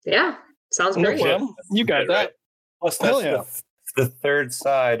 Sure. Yeah, sounds great. You got that. Plus, that's the third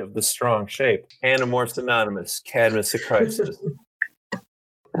side of the strong shape. Animorphs Anonymous, Cadmus of Crisis.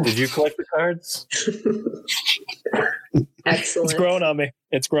 Did you collect the cards? Excellent. It's growing on me.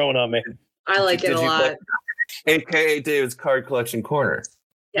 I like it a lot. AKA David's Card Collection Corner.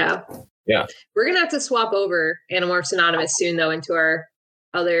 Yeah. Yeah. We're going to have to swap over Animorphs Anonymous soon, though, into our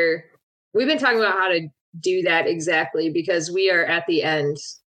other... We've been talking about how to do that exactly because we are at the end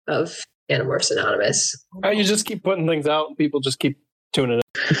of Animorphs Anonymous. You just keep putting things out and people just keep tuning in.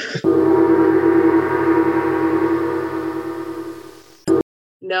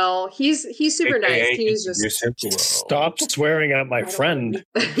 No, he's super nice. He's just stop swearing at my friend.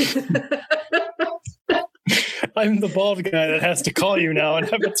 I'm the bald guy that has to call you now and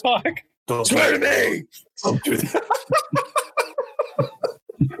have a talk. Don't swear to me. Don't do that.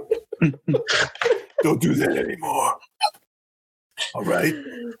 Don't do that anymore. All right.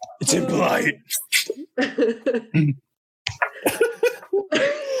 It's impolite.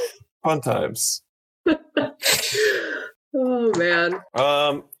 Fun times. Oh man.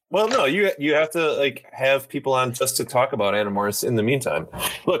 Well, no, you have to like have people on just to talk about Animorphs in the meantime.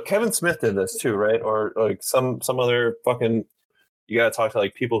 Look, Kevin Smith did this too, right? Or like some other fucking. You got to talk to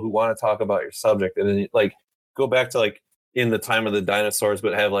like people who want to talk about your subject, and then like go back to like in the time of the dinosaurs,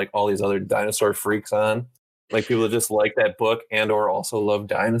 but have like all these other dinosaur freaks on. Like people that just like that book and or also love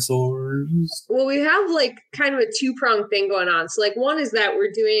dinosaurs. Well, we have like kind of a two-pronged thing going on. So like one is that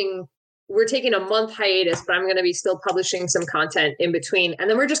we're taking a month hiatus, but I'm going to be still publishing some content in between. And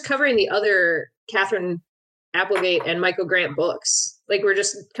then we're just covering the other Catherine Applegate and Michael Grant books. Like we're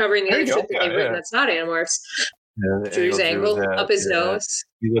just covering the other shit that they've written that's not Animorphs. Yeah, Drew's angle up his nose.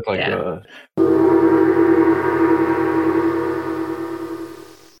 You look like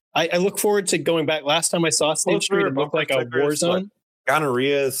I look forward to going back. Last time I saw State Street, it looked like a war zone.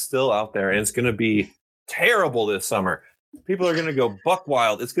 Gonorrhea is still out there, and it's going to be terrible this summer. People are going to go buck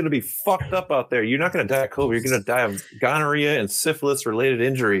wild. It's going to be fucked up out there. You're not going to die of COVID. You're going to die of gonorrhea and syphilis-related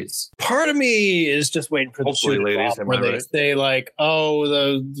injuries. Part of me is just waiting for the shoe to drop where they say, like, oh,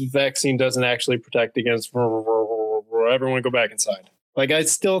 the vaccine doesn't actually protect against everyone go back inside. Like, I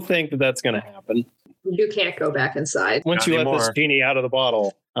still think that that's going to happen. You can't go back inside. Once you let this genie out of the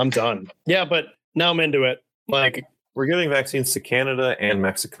bottle, I'm done. Yeah, but now I'm into it. Like, we're giving vaccines to Canada and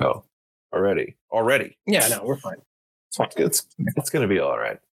Mexico already. Yeah, no, we're fine. It's going to be all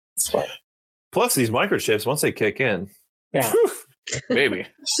right. It's fine. Plus, these microchips, once they kick in, baby.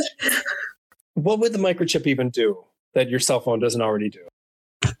 What would the microchip even do that your cell phone doesn't already do?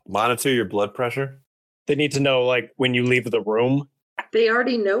 Monitor your blood pressure. They need to know, like, when you leave the room. They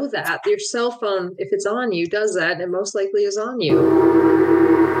already know that. Your cell phone, if it's on you, does that, and it most likely is on you.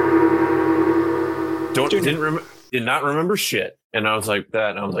 Did not remember shit. And I was like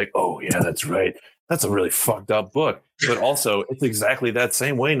that, and I was like, oh, yeah, that's right. That's a really fucked up book. But also, it's exactly that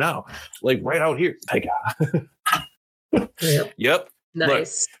same way now. Like, right out here. Yep.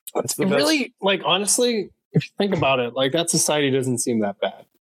 Nice. Look, that's the best. Really, like, honestly, if you think about it, like, that society doesn't seem that bad.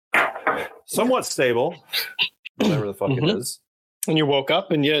 Somewhat stable. Whatever the fuck it is. And you woke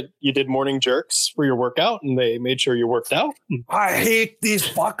up and you did morning jerks for your workout, and they made sure you worked out. I hate these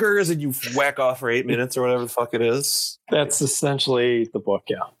fuckers, and you whack off for 8 minutes or whatever the fuck it is. That's essentially the book,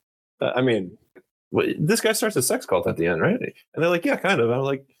 yeah. I mean, this guy starts a sex cult at the end, right? And they're like, yeah, kind of. I'm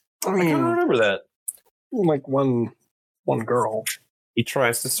like, I can't remember that. Like one girl. He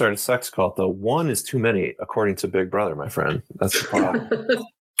tries to start a sex cult, though. One is too many, according to Big Brother, my friend. That's the problem.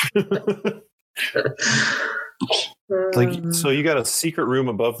 Like, so you got a secret room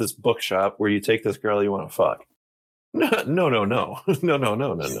above this bookshop where you take this girl you want to fuck. No. That's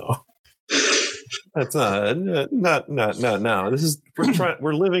not. This is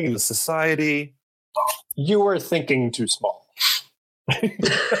we're living in a society. You are thinking too small. That's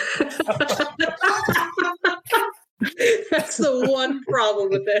the one problem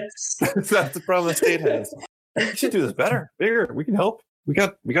with this. That's the problem the state has. We should do this better, bigger. We can help. We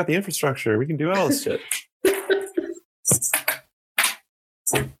got the infrastructure. We can do all this shit.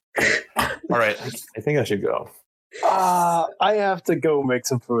 All right, I think I should go. I have to go make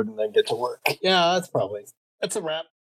some food and then get to work. Yeah, that's a wrap.